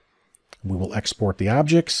 We will export the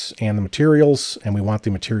objects and the materials, and we want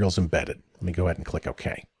the materials embedded. Let me go ahead and click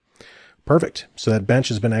OK. Perfect. So that bench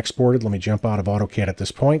has been exported. Let me jump out of AutoCAD at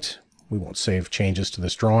this point. We won't save changes to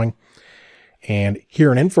this drawing. And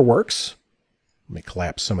here in InfraWorks, let me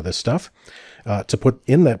collapse some of this stuff. To put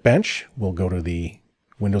in that bench, we'll go to the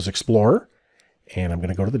Windows Explorer, and I'm going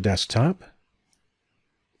to go to the desktop.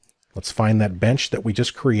 Let's find that bench that we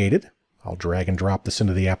just created. I'll drag and drop this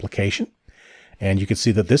into the application. And you can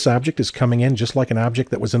see that this object is coming in just like an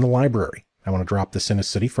object that was in the library. I want to drop this into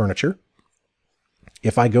City Furniture.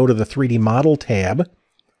 If I go to the 3D Model tab,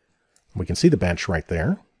 we can see the bench right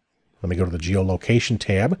there. Let me go to the Geolocation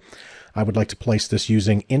tab. I would like to place this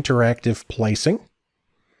using interactive placing.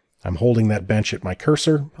 I'm holding that bench at my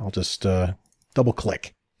cursor. I'll just double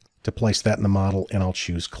click to place that in the model, and I'll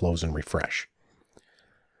choose Close and Refresh.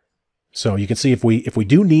 So you can see if we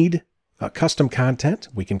do need custom content,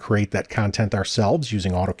 we can create that content ourselves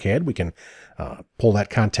using AutoCAD. We can pull that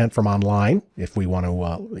content from online if we want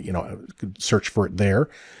to search for it there.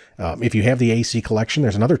 If you have the AEC Collection,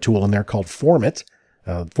 there's another tool in there called Format.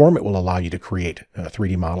 Format will allow you to create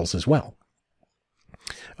 3D models as well.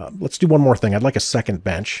 Let's do one more thing. I'd like a second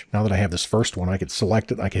bench. Now that I have this first one, I could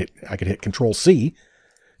select it. I could hit Control-C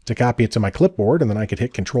to copy it to my clipboard, and then I could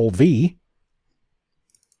hit Control-V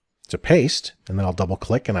to paste, and then I'll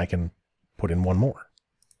double-click and I can put in one more.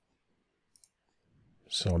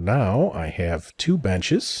 So now I have two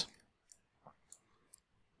benches.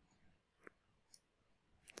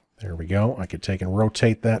 There we go. I could take and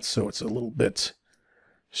rotate that so it's a little bit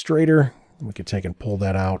straighter. We could take and pull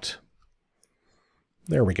that out.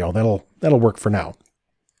 There we go. That'll work for now.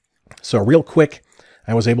 So real quick,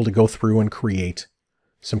 I was able to go through and create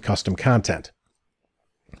some custom content.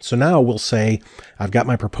 So now we'll say I've got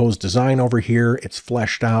my proposed design over here. It's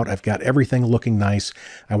fleshed out. I've got everything looking nice.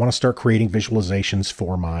 I want to start creating visualizations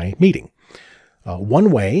for my meeting. One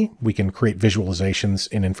way we can create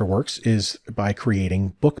visualizations in InfraWorks is by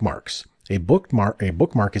creating bookmarks. A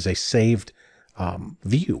bookmark is a saved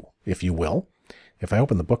view, if you will. If I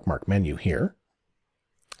open the bookmark menu here,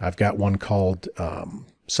 I've got one called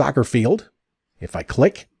Soccer Field. If I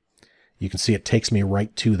click, you can see it takes me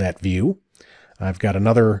right to that view. I've got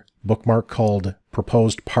another bookmark called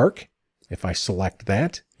Proposed Park. If I select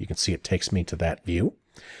that, you can see it takes me to that view.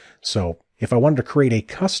 So if I wanted to create a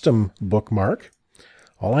custom bookmark,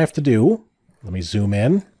 all I have to do, let me zoom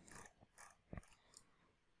in.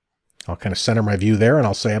 I'll kind of center my view there, and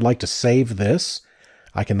I'll say I'd like to save this.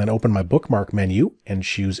 I can then open my bookmark menu and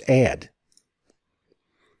choose Add.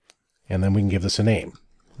 And then we can give this a name.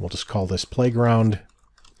 We'll just call this Playground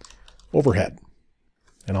Overhead,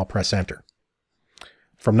 and I'll press Enter.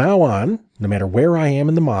 From now on, no matter where I am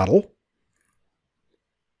in the model,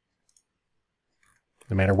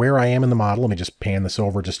 let me just pan this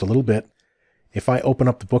over just a little bit. If I open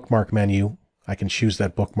up the bookmark menu, I can choose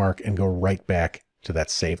that bookmark and go right back to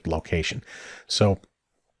that saved location. So,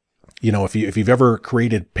 if you've ever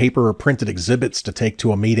created paper or printed exhibits to take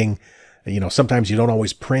to a meeting, sometimes you don't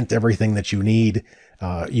always print everything that you need.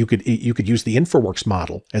 You could use the InfraWorks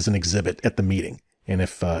model as an exhibit at the meeting. And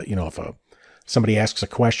if somebody asks a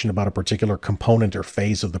question about a particular component or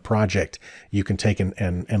phase of the project, you can take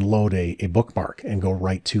and load a bookmark and go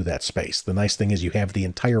right to that space. The nice thing is you have the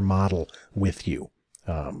entire model with you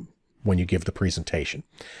when you give the presentation.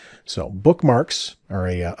 So bookmarks are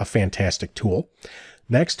a fantastic tool.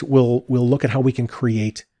 Next, we'll look at how we can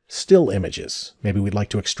create still images. Maybe we'd like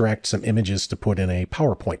to extract some images to put in a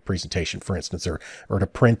PowerPoint presentation, for instance, or to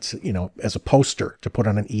print, as a poster to put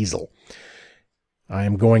on an easel. I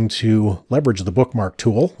am going to leverage the bookmark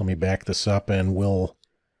tool. Let me back this up, and we'll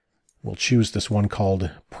choose this one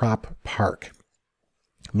called Prop Park.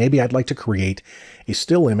 Maybe I'd like to create a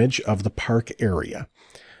still image of the park area.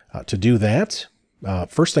 To do that,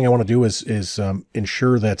 first thing I want to do is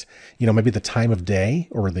ensure that maybe the time of day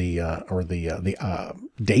or the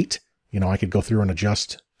date. I could go through and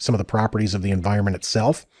adjust some of the properties of the environment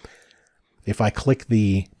itself. If I click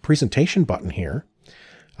the presentation button here,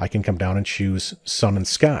 I can come down and choose sun and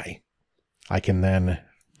sky. I can then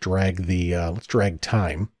drag let's drag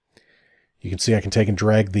time. You can see I can take and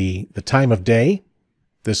drag the time of day.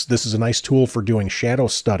 This is a nice tool for doing shadow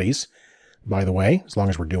studies, by the way, as long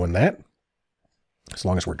as we're doing that. As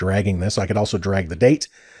long as we're dragging this, I could also drag the date,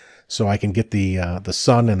 so I can get the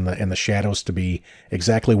sun and the shadows to be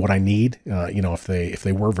exactly what I need. If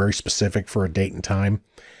they were very specific for a date and time.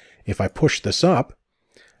 If I push this up,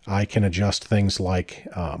 I can adjust things like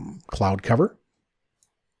cloud cover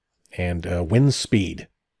and wind speed.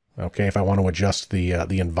 Okay, if I want to adjust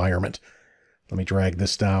the environment, let me drag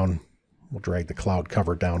this down. We'll drag the cloud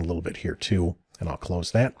cover down a little bit here too, and I'll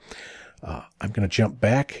close that. I'm going to jump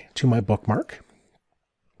back to my bookmark.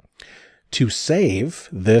 To save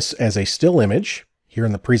this as a still image, here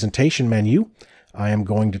in the presentation menu, I am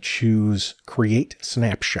going to choose Create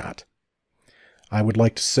Snapshot. I would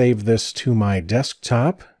like to save this to my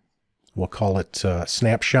desktop. We'll call it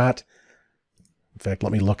Snapshot. In fact,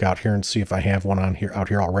 let me look out here and see if I have one out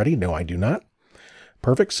here already. No, I do not.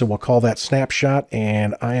 Perfect. So we'll call that Snapshot,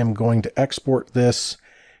 and I am going to export this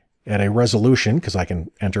at a resolution, because I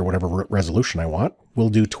can enter whatever resolution I want. We'll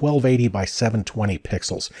do 1280 by 720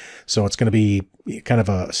 pixels. So it's going to be kind of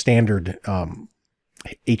a standard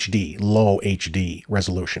HD, low HD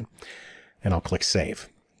resolution. And I'll click Save.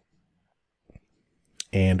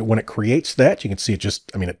 And when it creates that, you can see it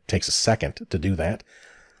just, it takes a second to do that.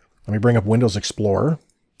 Let me bring up Windows Explorer,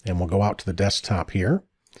 and we'll go out to the desktop here.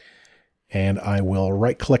 And I will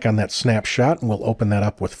right-click on that snapshot, and we'll open that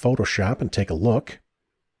up with Photoshop and take a look.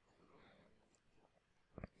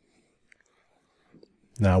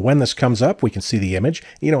 Now, when this comes up, we can see the image.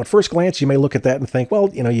 At first glance, you may look at that and think, well,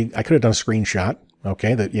 I could have done a screenshot.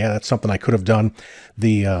 Okay, that's something I could have done.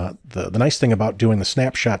 The nice thing about doing the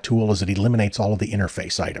snapshot tool is it eliminates all of the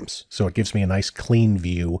interface items. So it gives me a nice clean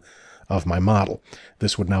view of my model.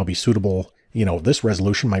 This would now be suitable, this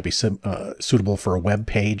resolution might be suitable for a web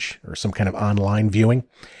page or some kind of online viewing.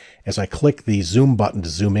 As I click the zoom button to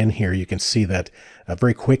zoom in here, you can see that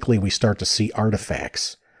very quickly we start to see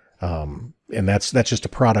artifacts. And that's just a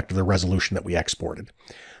product of the resolution that we exported.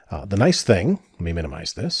 The nice thing, let me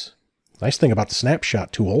minimize this. Nice thing about the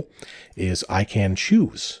snapshot tool is I can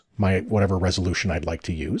choose whatever resolution I'd like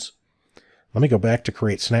to use. Let me go back to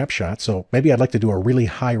create snapshot. So maybe I'd like to do a really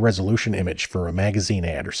high resolution image for a magazine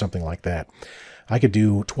ad or something like that. I could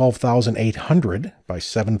do 12,800 by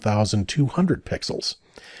 7,200 pixels.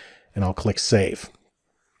 And I'll click Save.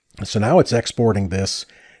 So now it's exporting this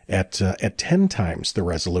at 10 times the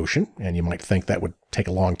resolution, and you might think that would take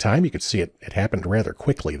a long time. You could see it happened rather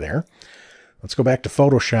quickly there. Let's go back to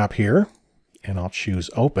Photoshop here, and I'll choose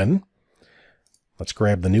Open. Let's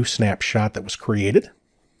grab the new snapshot that was created.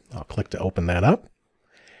 I'll click to open that up.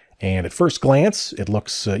 And at first glance, it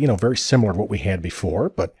looks very similar to what we had before,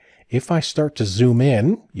 but if I start to zoom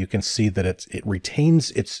in, you can see that it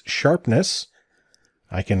retains its sharpness.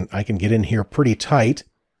 I can get in here pretty tight,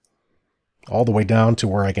 all the way down to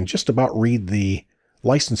where I can just about read the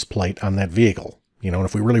license plate on that vehicle. And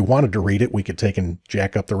if we really wanted to read it, we could take and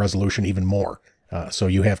jack up the resolution even more. So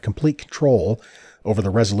you have complete control over the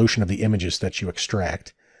resolution of the images that you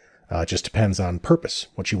extract. It just depends on purpose,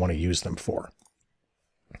 what you want to use them for.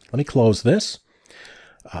 Let me close this.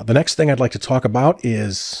 The next thing I'd like to talk about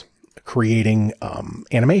is creating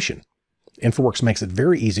animation. InfraWorks makes it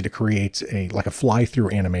very easy to create like a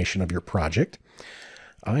fly-through animation of your project.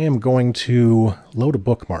 I am going to load a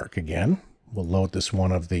bookmark again. We'll load this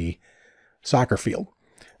one of the soccer field.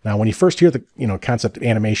 Now, when you first hear the concept of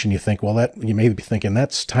animation, you think, well, you may be thinking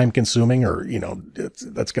that's time-consuming, or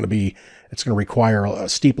it's going to require a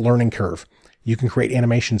steep learning curve. You can create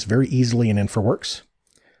animations very easily in InfraWorks.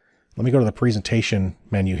 Let me go to the presentation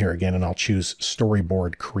menu here again, and I'll choose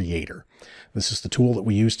Storyboard Creator. This is the tool that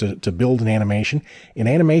we use to build an animation. An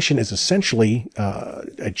animation is essentially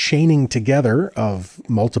a chaining together of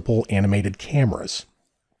multiple animated cameras.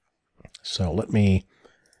 So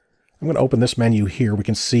I'm going to open this menu here. We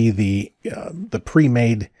can see the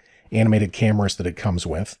pre-made animated cameras that it comes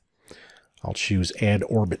with. I'll choose Add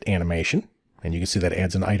Orbit Animation, and you can see that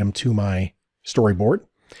adds an item to my storyboard.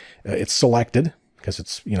 It's selected because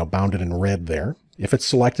it's bounded in red there. If it's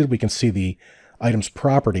selected, we can see the item's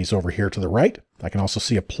properties over here to the right. I can also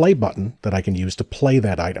see a play button that I can use to play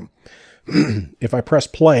that item. If I press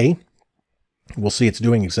play, we'll see it's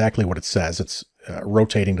doing exactly what it says. It's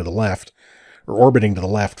rotating to the left, or orbiting to the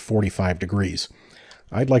left 45 degrees.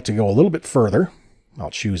 I'd like to go a little bit further.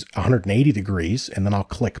 I'll choose 180 degrees, and then I'll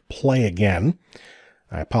click play again.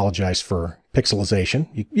 I apologize for pixelization.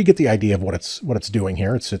 You get the idea of what it's doing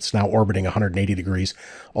here. It's now orbiting 180 degrees,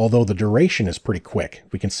 although the duration is pretty quick.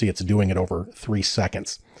 We can see it's doing it over 3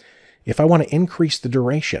 seconds. If I want to increase the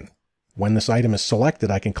duration, when this item is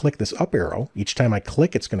selected, I can click this up arrow. Each time I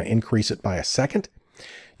click, it's going to increase it by a second.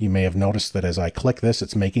 You may have noticed that as I click this,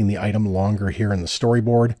 it's making the item longer here in the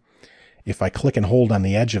storyboard. If I click and hold on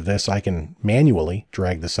the edge of this, I can manually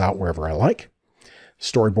drag this out wherever I like.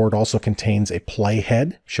 Storyboard also contains a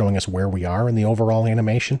playhead showing us where we are in the overall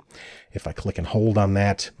animation. If I click and hold on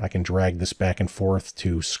that, I can drag this back and forth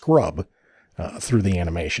to scrub through the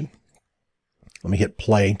animation. Let me hit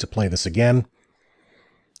play to play this again.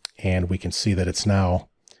 And we can see that it's now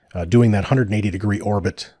doing that 180 degree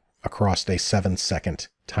orbit across a 7-second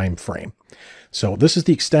time frame. So this is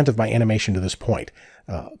the extent of my animation to this point.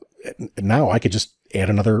 Now I could just add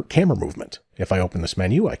another camera movement. If I open this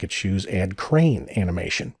menu, I could choose Add Crane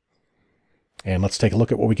Animation. And let's take a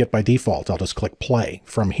look at what we get by default. I'll just click play.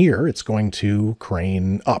 From here, it's going to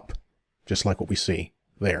crane up, just like what we see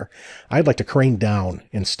there. I'd like to crane down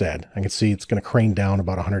instead. I can see it's going to crane down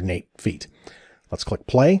about 108 feet. Let's click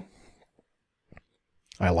play.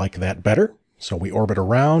 I like that better. So we orbit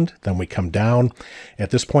around, then we come down.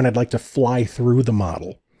 At this point, I'd like to fly through the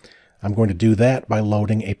model. I'm going to do that by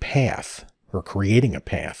loading a path, or creating a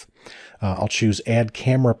path. I'll choose Add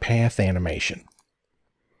Camera Path Animation.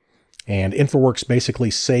 And InfraWorks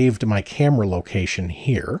basically saved my camera location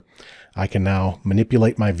here. I can now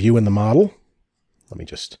manipulate my view in the model. Let me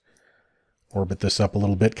just orbit this up a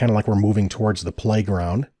little bit, kind of like we're moving towards the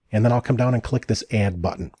playground. And then I'll come down and click this Add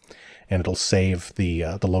button. And it'll save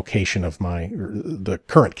the location of the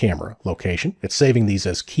current camera location. It's saving these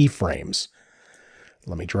as keyframes.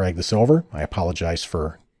 Let me drag this over. I apologize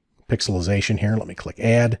for pixelization here. Let me click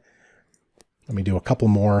Add. Let me do a couple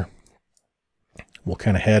more. We'll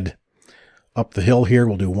kind of head up the hill here.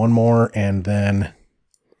 We'll do one more, and then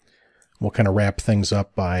we'll kind of wrap things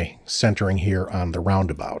up by centering here on the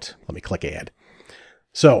roundabout. Let me click Add.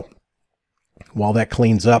 So while that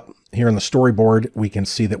cleans up, here in the storyboard, we can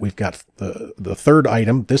see that we've got the third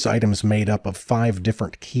item. This item is made up of 5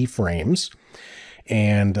 different keyframes.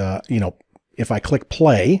 And, if I click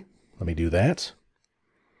play, let me do that.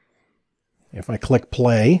 If I click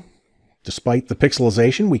play, despite the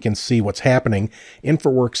pixelization, we can see what's happening.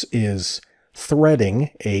 InfraWorks is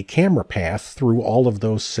threading a camera path through all of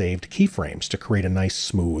those saved keyframes to create a nice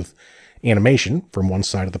smooth animation from one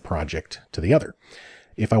side of the project to the other.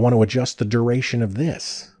 If I want to adjust the duration of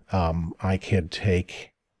this, I could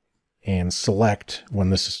take and select, when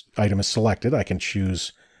this item is selected, I can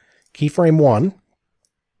choose keyframe 1.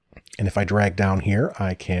 And if I drag down here,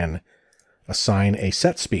 I can assign a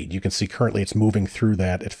set speed. You can see currently it's moving through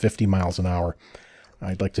that at 50 miles an hour.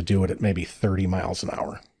 I'd like to do it at maybe 30 miles an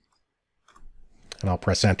hour. And I'll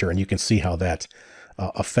press enter, and you can see how that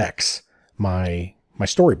affects my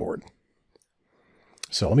storyboard.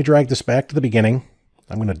 So let me drag this back to the beginning.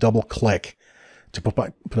 I'm going to double click to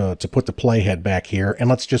put the playhead back here, and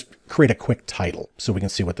let's just create a quick title so we can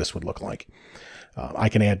see what this would look like. I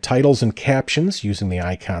can add titles and captions using the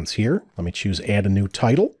icons here. Let me choose Add a New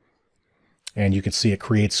Title, and you can see it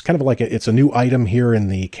creates kind of like it's a new item here in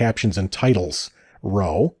the Captions and Titles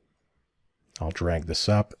row. I'll drag this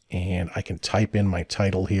up, and I can type in my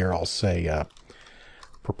title here. I'll say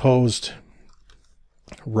Proposed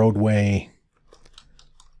Roadway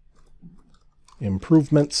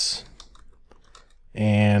Improvements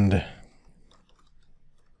and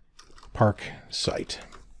Park Site.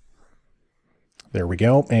 There we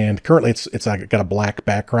go. And currently it's got a black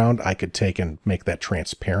background. I could take and make that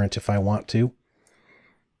transparent if I want to.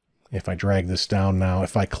 If I drag this down now,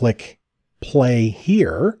 if I click play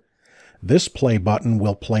here, this play button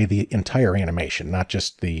will play the entire animation, not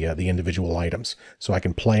just the individual items. So I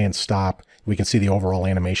can play and stop. We can see the overall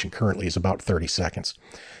animation currently is about 30 seconds.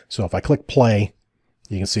 So if I click play,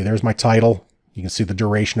 you can see there's my title. You can see the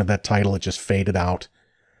duration of that title. It just faded out.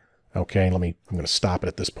 Okay, I'm going to stop it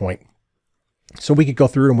at this point. So we could go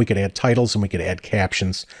through and we could add titles and we could add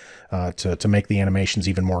captions to make the animations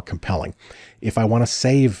even more compelling. If I want to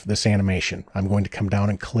save this animation, I'm going to come down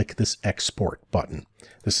and click this export button.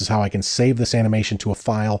 This is how I can save this animation to a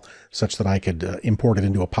file such that I could import it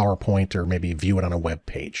into a PowerPoint or maybe view it on a web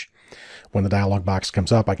page. When the dialog box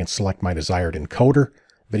comes up, I can select my desired encoder,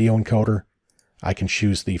 video encoder. I can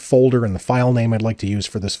choose the folder and the file name I'd like to use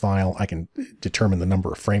for this file. I can determine the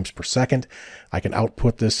number of frames per second. I can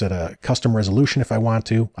output this at a custom resolution if I want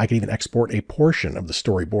to. I can even export a portion of the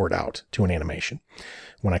storyboard out to an animation.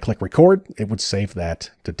 When I click record, it would save that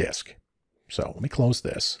to disk. So let me close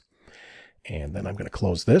this. And then I'm going to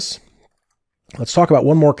close this. Let's talk about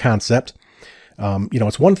one more concept.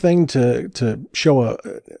 It's one thing to show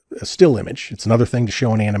a still image. It's another thing to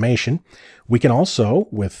show an animation. We can also,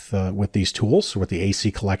 with these tools, with the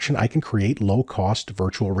AEC Collection, I can create low-cost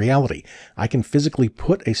virtual reality. I can physically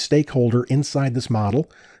put a stakeholder inside this model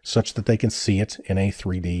such that they can see it in a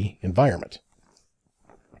 3D environment.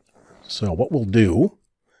 So what we'll do,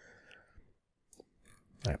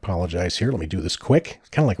 I apologize here, let me do this quick. It's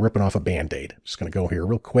kind of like ripping off a Band-Aid. Just going to go here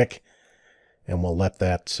real quick, and we'll let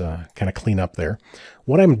that kind of clean up there.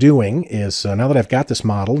 What I'm doing is, now that I've got this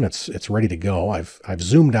model and it's ready to go, I've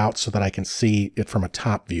zoomed out so that I can see it from a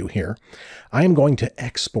top view here. I am going to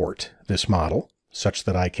export this model such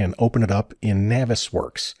that I can open it up in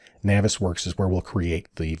Navisworks. Navisworks is where we'll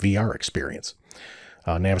create the VR experience.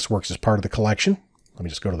 Navisworks is part of the collection. Let me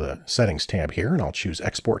just go to the Settings tab here, and I'll choose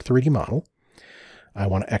Export 3D Model. I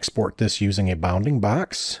want to export this using a bounding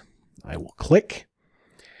box. I will click.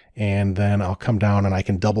 And then I'll come down and I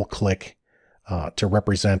can double click to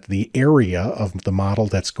represent the area of the model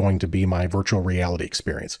that's going to be my virtual reality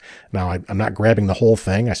experience. Now, I'm not grabbing the whole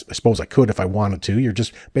thing. I suppose I could if I wanted to.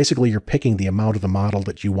 You're picking the amount of the model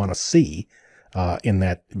that you want to see in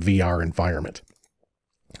that VR environment.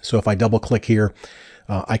 So if I double click here,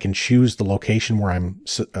 I can choose the location where I'm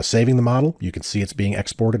saving the model. You can see it's being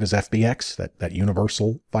exported as FBX, that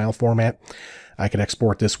universal file format. I can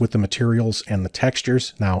export this with the materials and the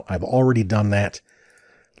textures. Now, I've already done that.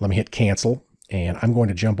 Let me hit cancel, and I'm going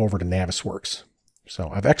to jump over to Navisworks. So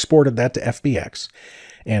I've exported that to FBX.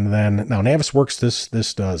 And then now Navisworks,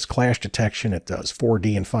 this does clash detection. It does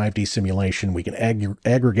 4D and 5D simulation. We can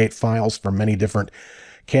aggregate files from many different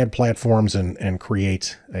CAD platforms and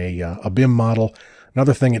create a BIM model.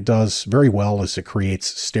 Another thing it does very well is it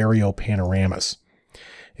creates stereo panoramas.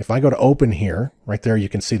 If I go to open here, right there you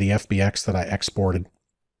can see the FBX that I exported.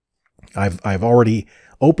 I've already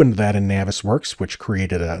opened that in Navisworks, which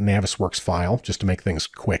created a Navisworks file. Just to make things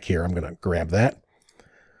quick here, I'm going to grab that.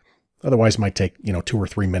 Otherwise, it might take 2 or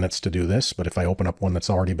 3 minutes to do this, but if I open up one that's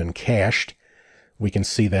already been cached, we can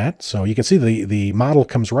see that. So you can see the model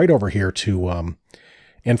comes right over here to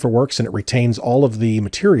InfraWorks, and it retains all of the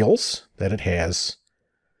materials that it has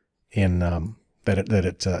in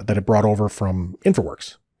that it brought over from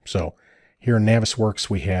InfraWorks. So here in Navisworks,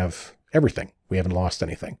 we have everything. We haven't lost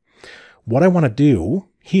anything. What I want to do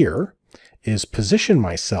here is position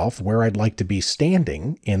myself where I'd like to be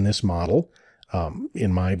standing in this model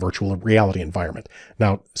in my virtual reality environment.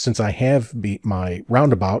 Now, since I have my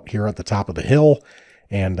roundabout here at the top of the hill,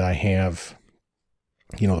 and I have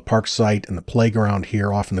the park site and the playground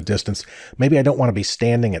here off in the distance, maybe I don't want to be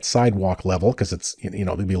standing at sidewalk level because it's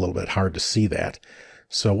it'd be a little bit hard to see that.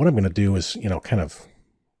 So what I'm going to do is I'm going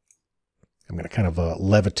to kind of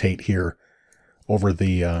levitate here over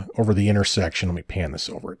the intersection. Let me pan this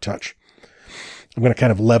over a touch. I'm going to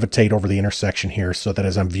kind of levitate over the intersection here so that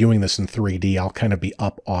as I'm viewing this in 3D, I'll kind of be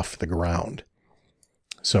up off the ground.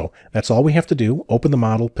 So that's all we have to do. Open the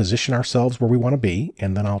model, position ourselves where we want to be,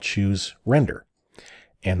 and then I'll choose render.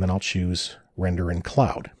 And then I'll choose render in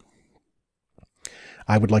cloud.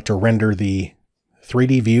 I would like to render the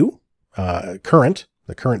 3D view, the current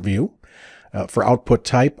view. For output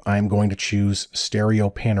type, I'm going to choose stereo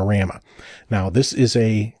panorama. Now, this is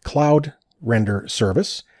a cloud render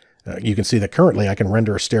service. You can see that currently I can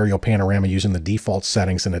render a stereo panorama using the default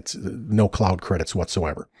settings, and it's no cloud credits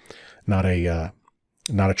whatsoever. Not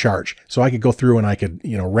a charge. So I could go through and I could,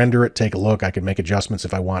 render it, take a look. I could make adjustments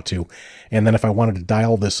if I want to. And then if I wanted to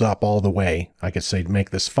dial this up all the way, I could say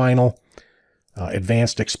make this final,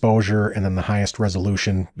 advanced exposure, and then the highest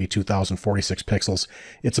resolution be 2046 pixels.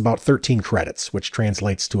 It's about 13 credits, which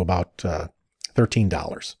translates to about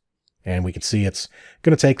 $13. And we can see it's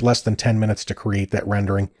going to take less than 10 minutes to create that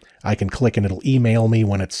rendering. I can click and it'll email me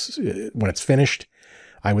when it's finished.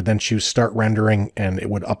 I would then choose start rendering, and it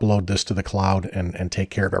would upload this to the cloud and take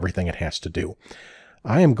care of everything it has to do.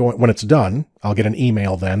 When it's done, I'll get an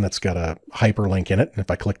email then that's got a hyperlink in it. And if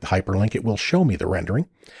I click the hyperlink, it will show me the rendering.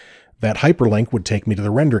 That hyperlink would take me to the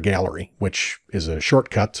render gallery, which is a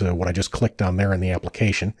shortcut to what I just clicked on there in the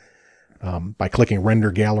application. By clicking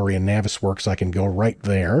render gallery in Navisworks, I can go right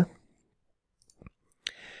there.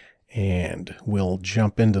 And we'll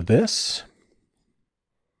jump into this.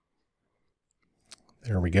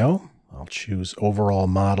 There we go. I'll choose overall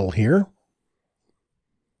model here.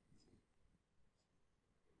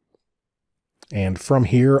 And from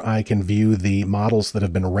here, I can view the models that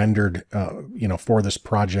have been rendered, for this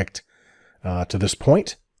project to this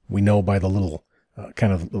point. We know by the little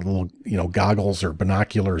goggles or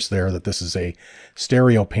binoculars there that this is a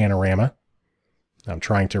stereo panorama. I'm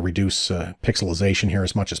trying to reduce pixelization here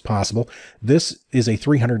as much as possible. This is a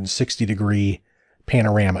 360-degree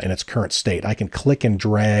panorama in its current state. I can click and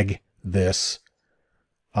drag this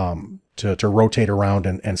to rotate around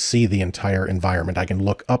and see the entire environment. I can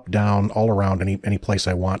look up, down, all around any place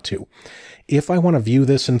I want to. If I want to view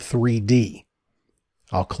this in 3D,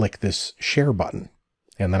 I'll click this share button,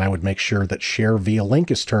 and then I would make sure that share via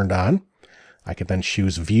link is turned on. I could then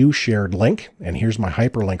choose view shared link, and here's my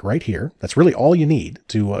hyperlink right here. That's really all you need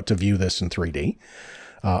to view this in 3D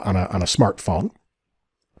on a smartphone.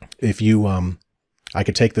 If you I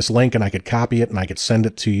could take this link and I could copy it and I could send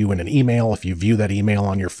it to you in an email. If you view that email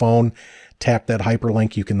on your phone, tap that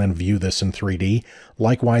hyperlink, you can then view this in 3D.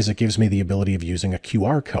 Likewise, it gives me the ability of using a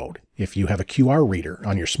QR code. If you have a QR reader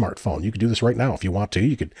on your smartphone, you could do this right now if you want to.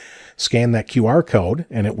 You could scan that QR code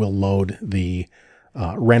and it will load the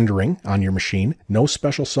rendering on your machine. No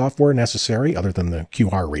special software necessary other than the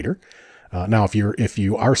QR reader. Now, if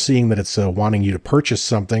you are seeing that it's wanting you to purchase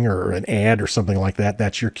something or an ad or something like that,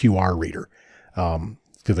 that's your QR reader.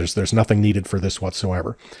 because there's nothing needed for this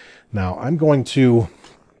whatsoever. Now I'm going to,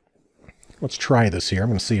 let's try this here. I'm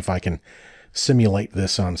going to see if I can simulate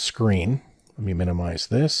this on screen. Let me minimize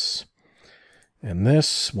this. And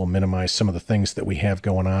this will minimize some of the things that we have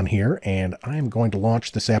going on here. And I'm going to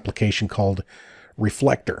launch this application called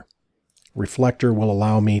Reflector. Reflector will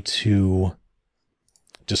allow me to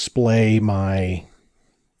display my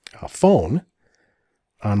phone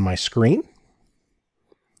on my screen.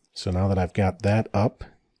 So now that I've got that up,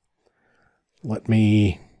 let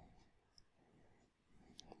me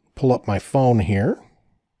pull up my phone here.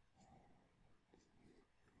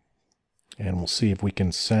 And we'll see if we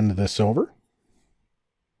can send this over.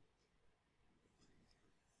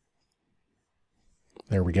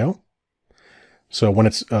 There we go. So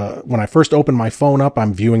when I first open my phone up,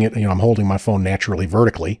 I'm viewing it, I'm holding my phone naturally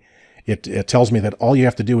vertically. It tells me that all you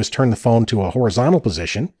have to do is turn the phone to a horizontal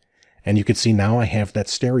position, and you can see now I have that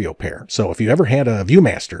stereo pair. So if you ever had a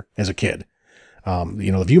ViewMaster as a kid,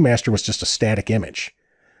 the ViewMaster was just a static image.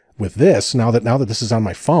 With this, now that this is on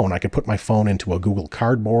my phone, I can put my phone into a Google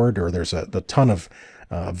Cardboard, or there's a ton of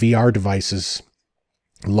VR devices,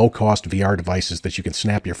 low-cost VR devices that you can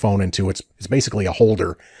snap your phone into. It's basically a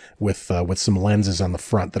holder with some lenses on the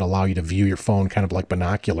front that allow you to view your phone kind of like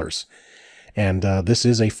binoculars. And this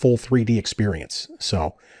is a full 3D experience.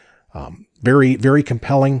 So very, very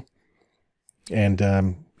compelling. And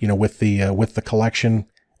with the collection,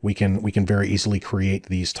 we can very easily create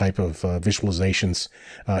these type of visualizations.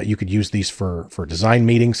 You could use these for design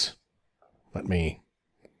meetings. Let me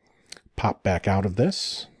pop back out of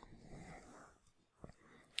this.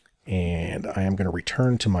 And I am going to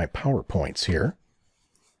return to my PowerPoints here.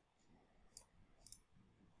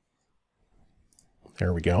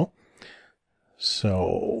 There we go.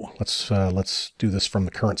 So let's do this from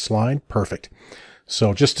the current slide. Perfect.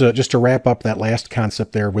 So just to wrap up that last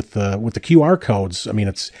concept there with the QR codes. I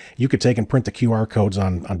mean, you could take and print the QR codes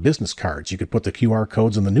on business cards. You could put the QR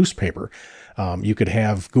codes in the newspaper. You could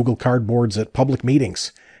have Google Cardboards at public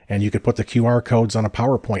meetings, and you could put the QR codes on a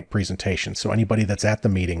PowerPoint presentation. So anybody that's at the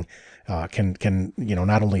meeting can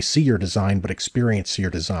not only see your design but experience your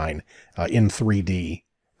design in 3D.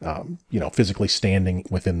 Physically standing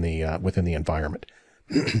within the environment.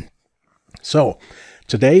 So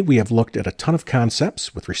today we have looked at a ton of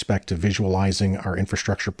concepts with respect to visualizing our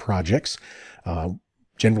infrastructure projects.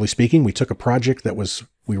 Generally speaking, we took a project that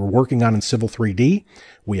we were working on in Civil 3D.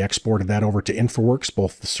 We exported that over to InfraWorks,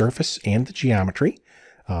 both the surface and the geometry.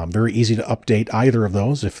 Very easy to update either of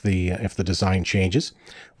those if the design changes.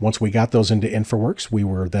 Once we got those into InfraWorks, we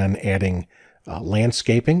were then adding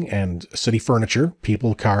landscaping and city furniture,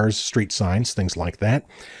 people, cars, street signs, things like that.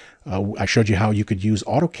 I showed you how you could use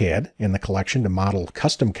AutoCAD in the collection to model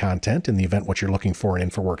custom content in the event what you're looking for in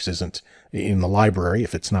InfraWorks isn't in the library.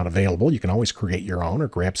 If it's not available, you can always create your own or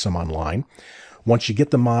grab some online. Once you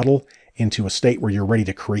get the model into a state where you're ready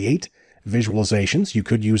to create visualizations, you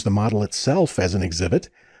could use the model itself as an exhibit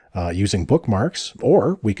using bookmarks,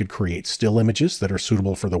 or we could create still images that are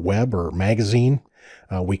suitable for the web or magazine.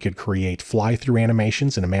 We could create fly-through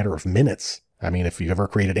animations in a matter of minutes. I mean, if you've ever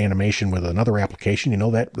created animation with another application, you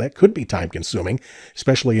know that could be time-consuming,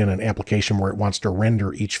 especially in an application where it wants to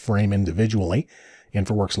render each frame individually.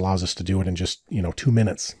 InfraWorks allows us to do it in just 2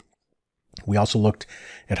 minutes. We also looked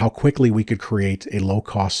at how quickly we could create a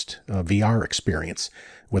low-cost VR experience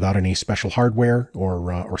without any special hardware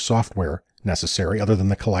or software necessary other than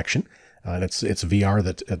the collection. And it's VR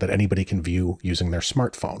that anybody can view using their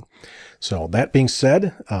smartphone. So that being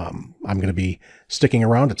said, I'm going to be sticking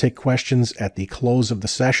around to take questions at the close of the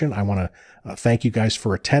session. I want to thank you guys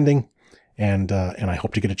for attending, and I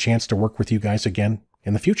hope to get a chance to work with you guys again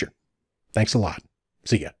in the future. Thanks a lot.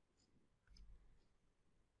 See ya.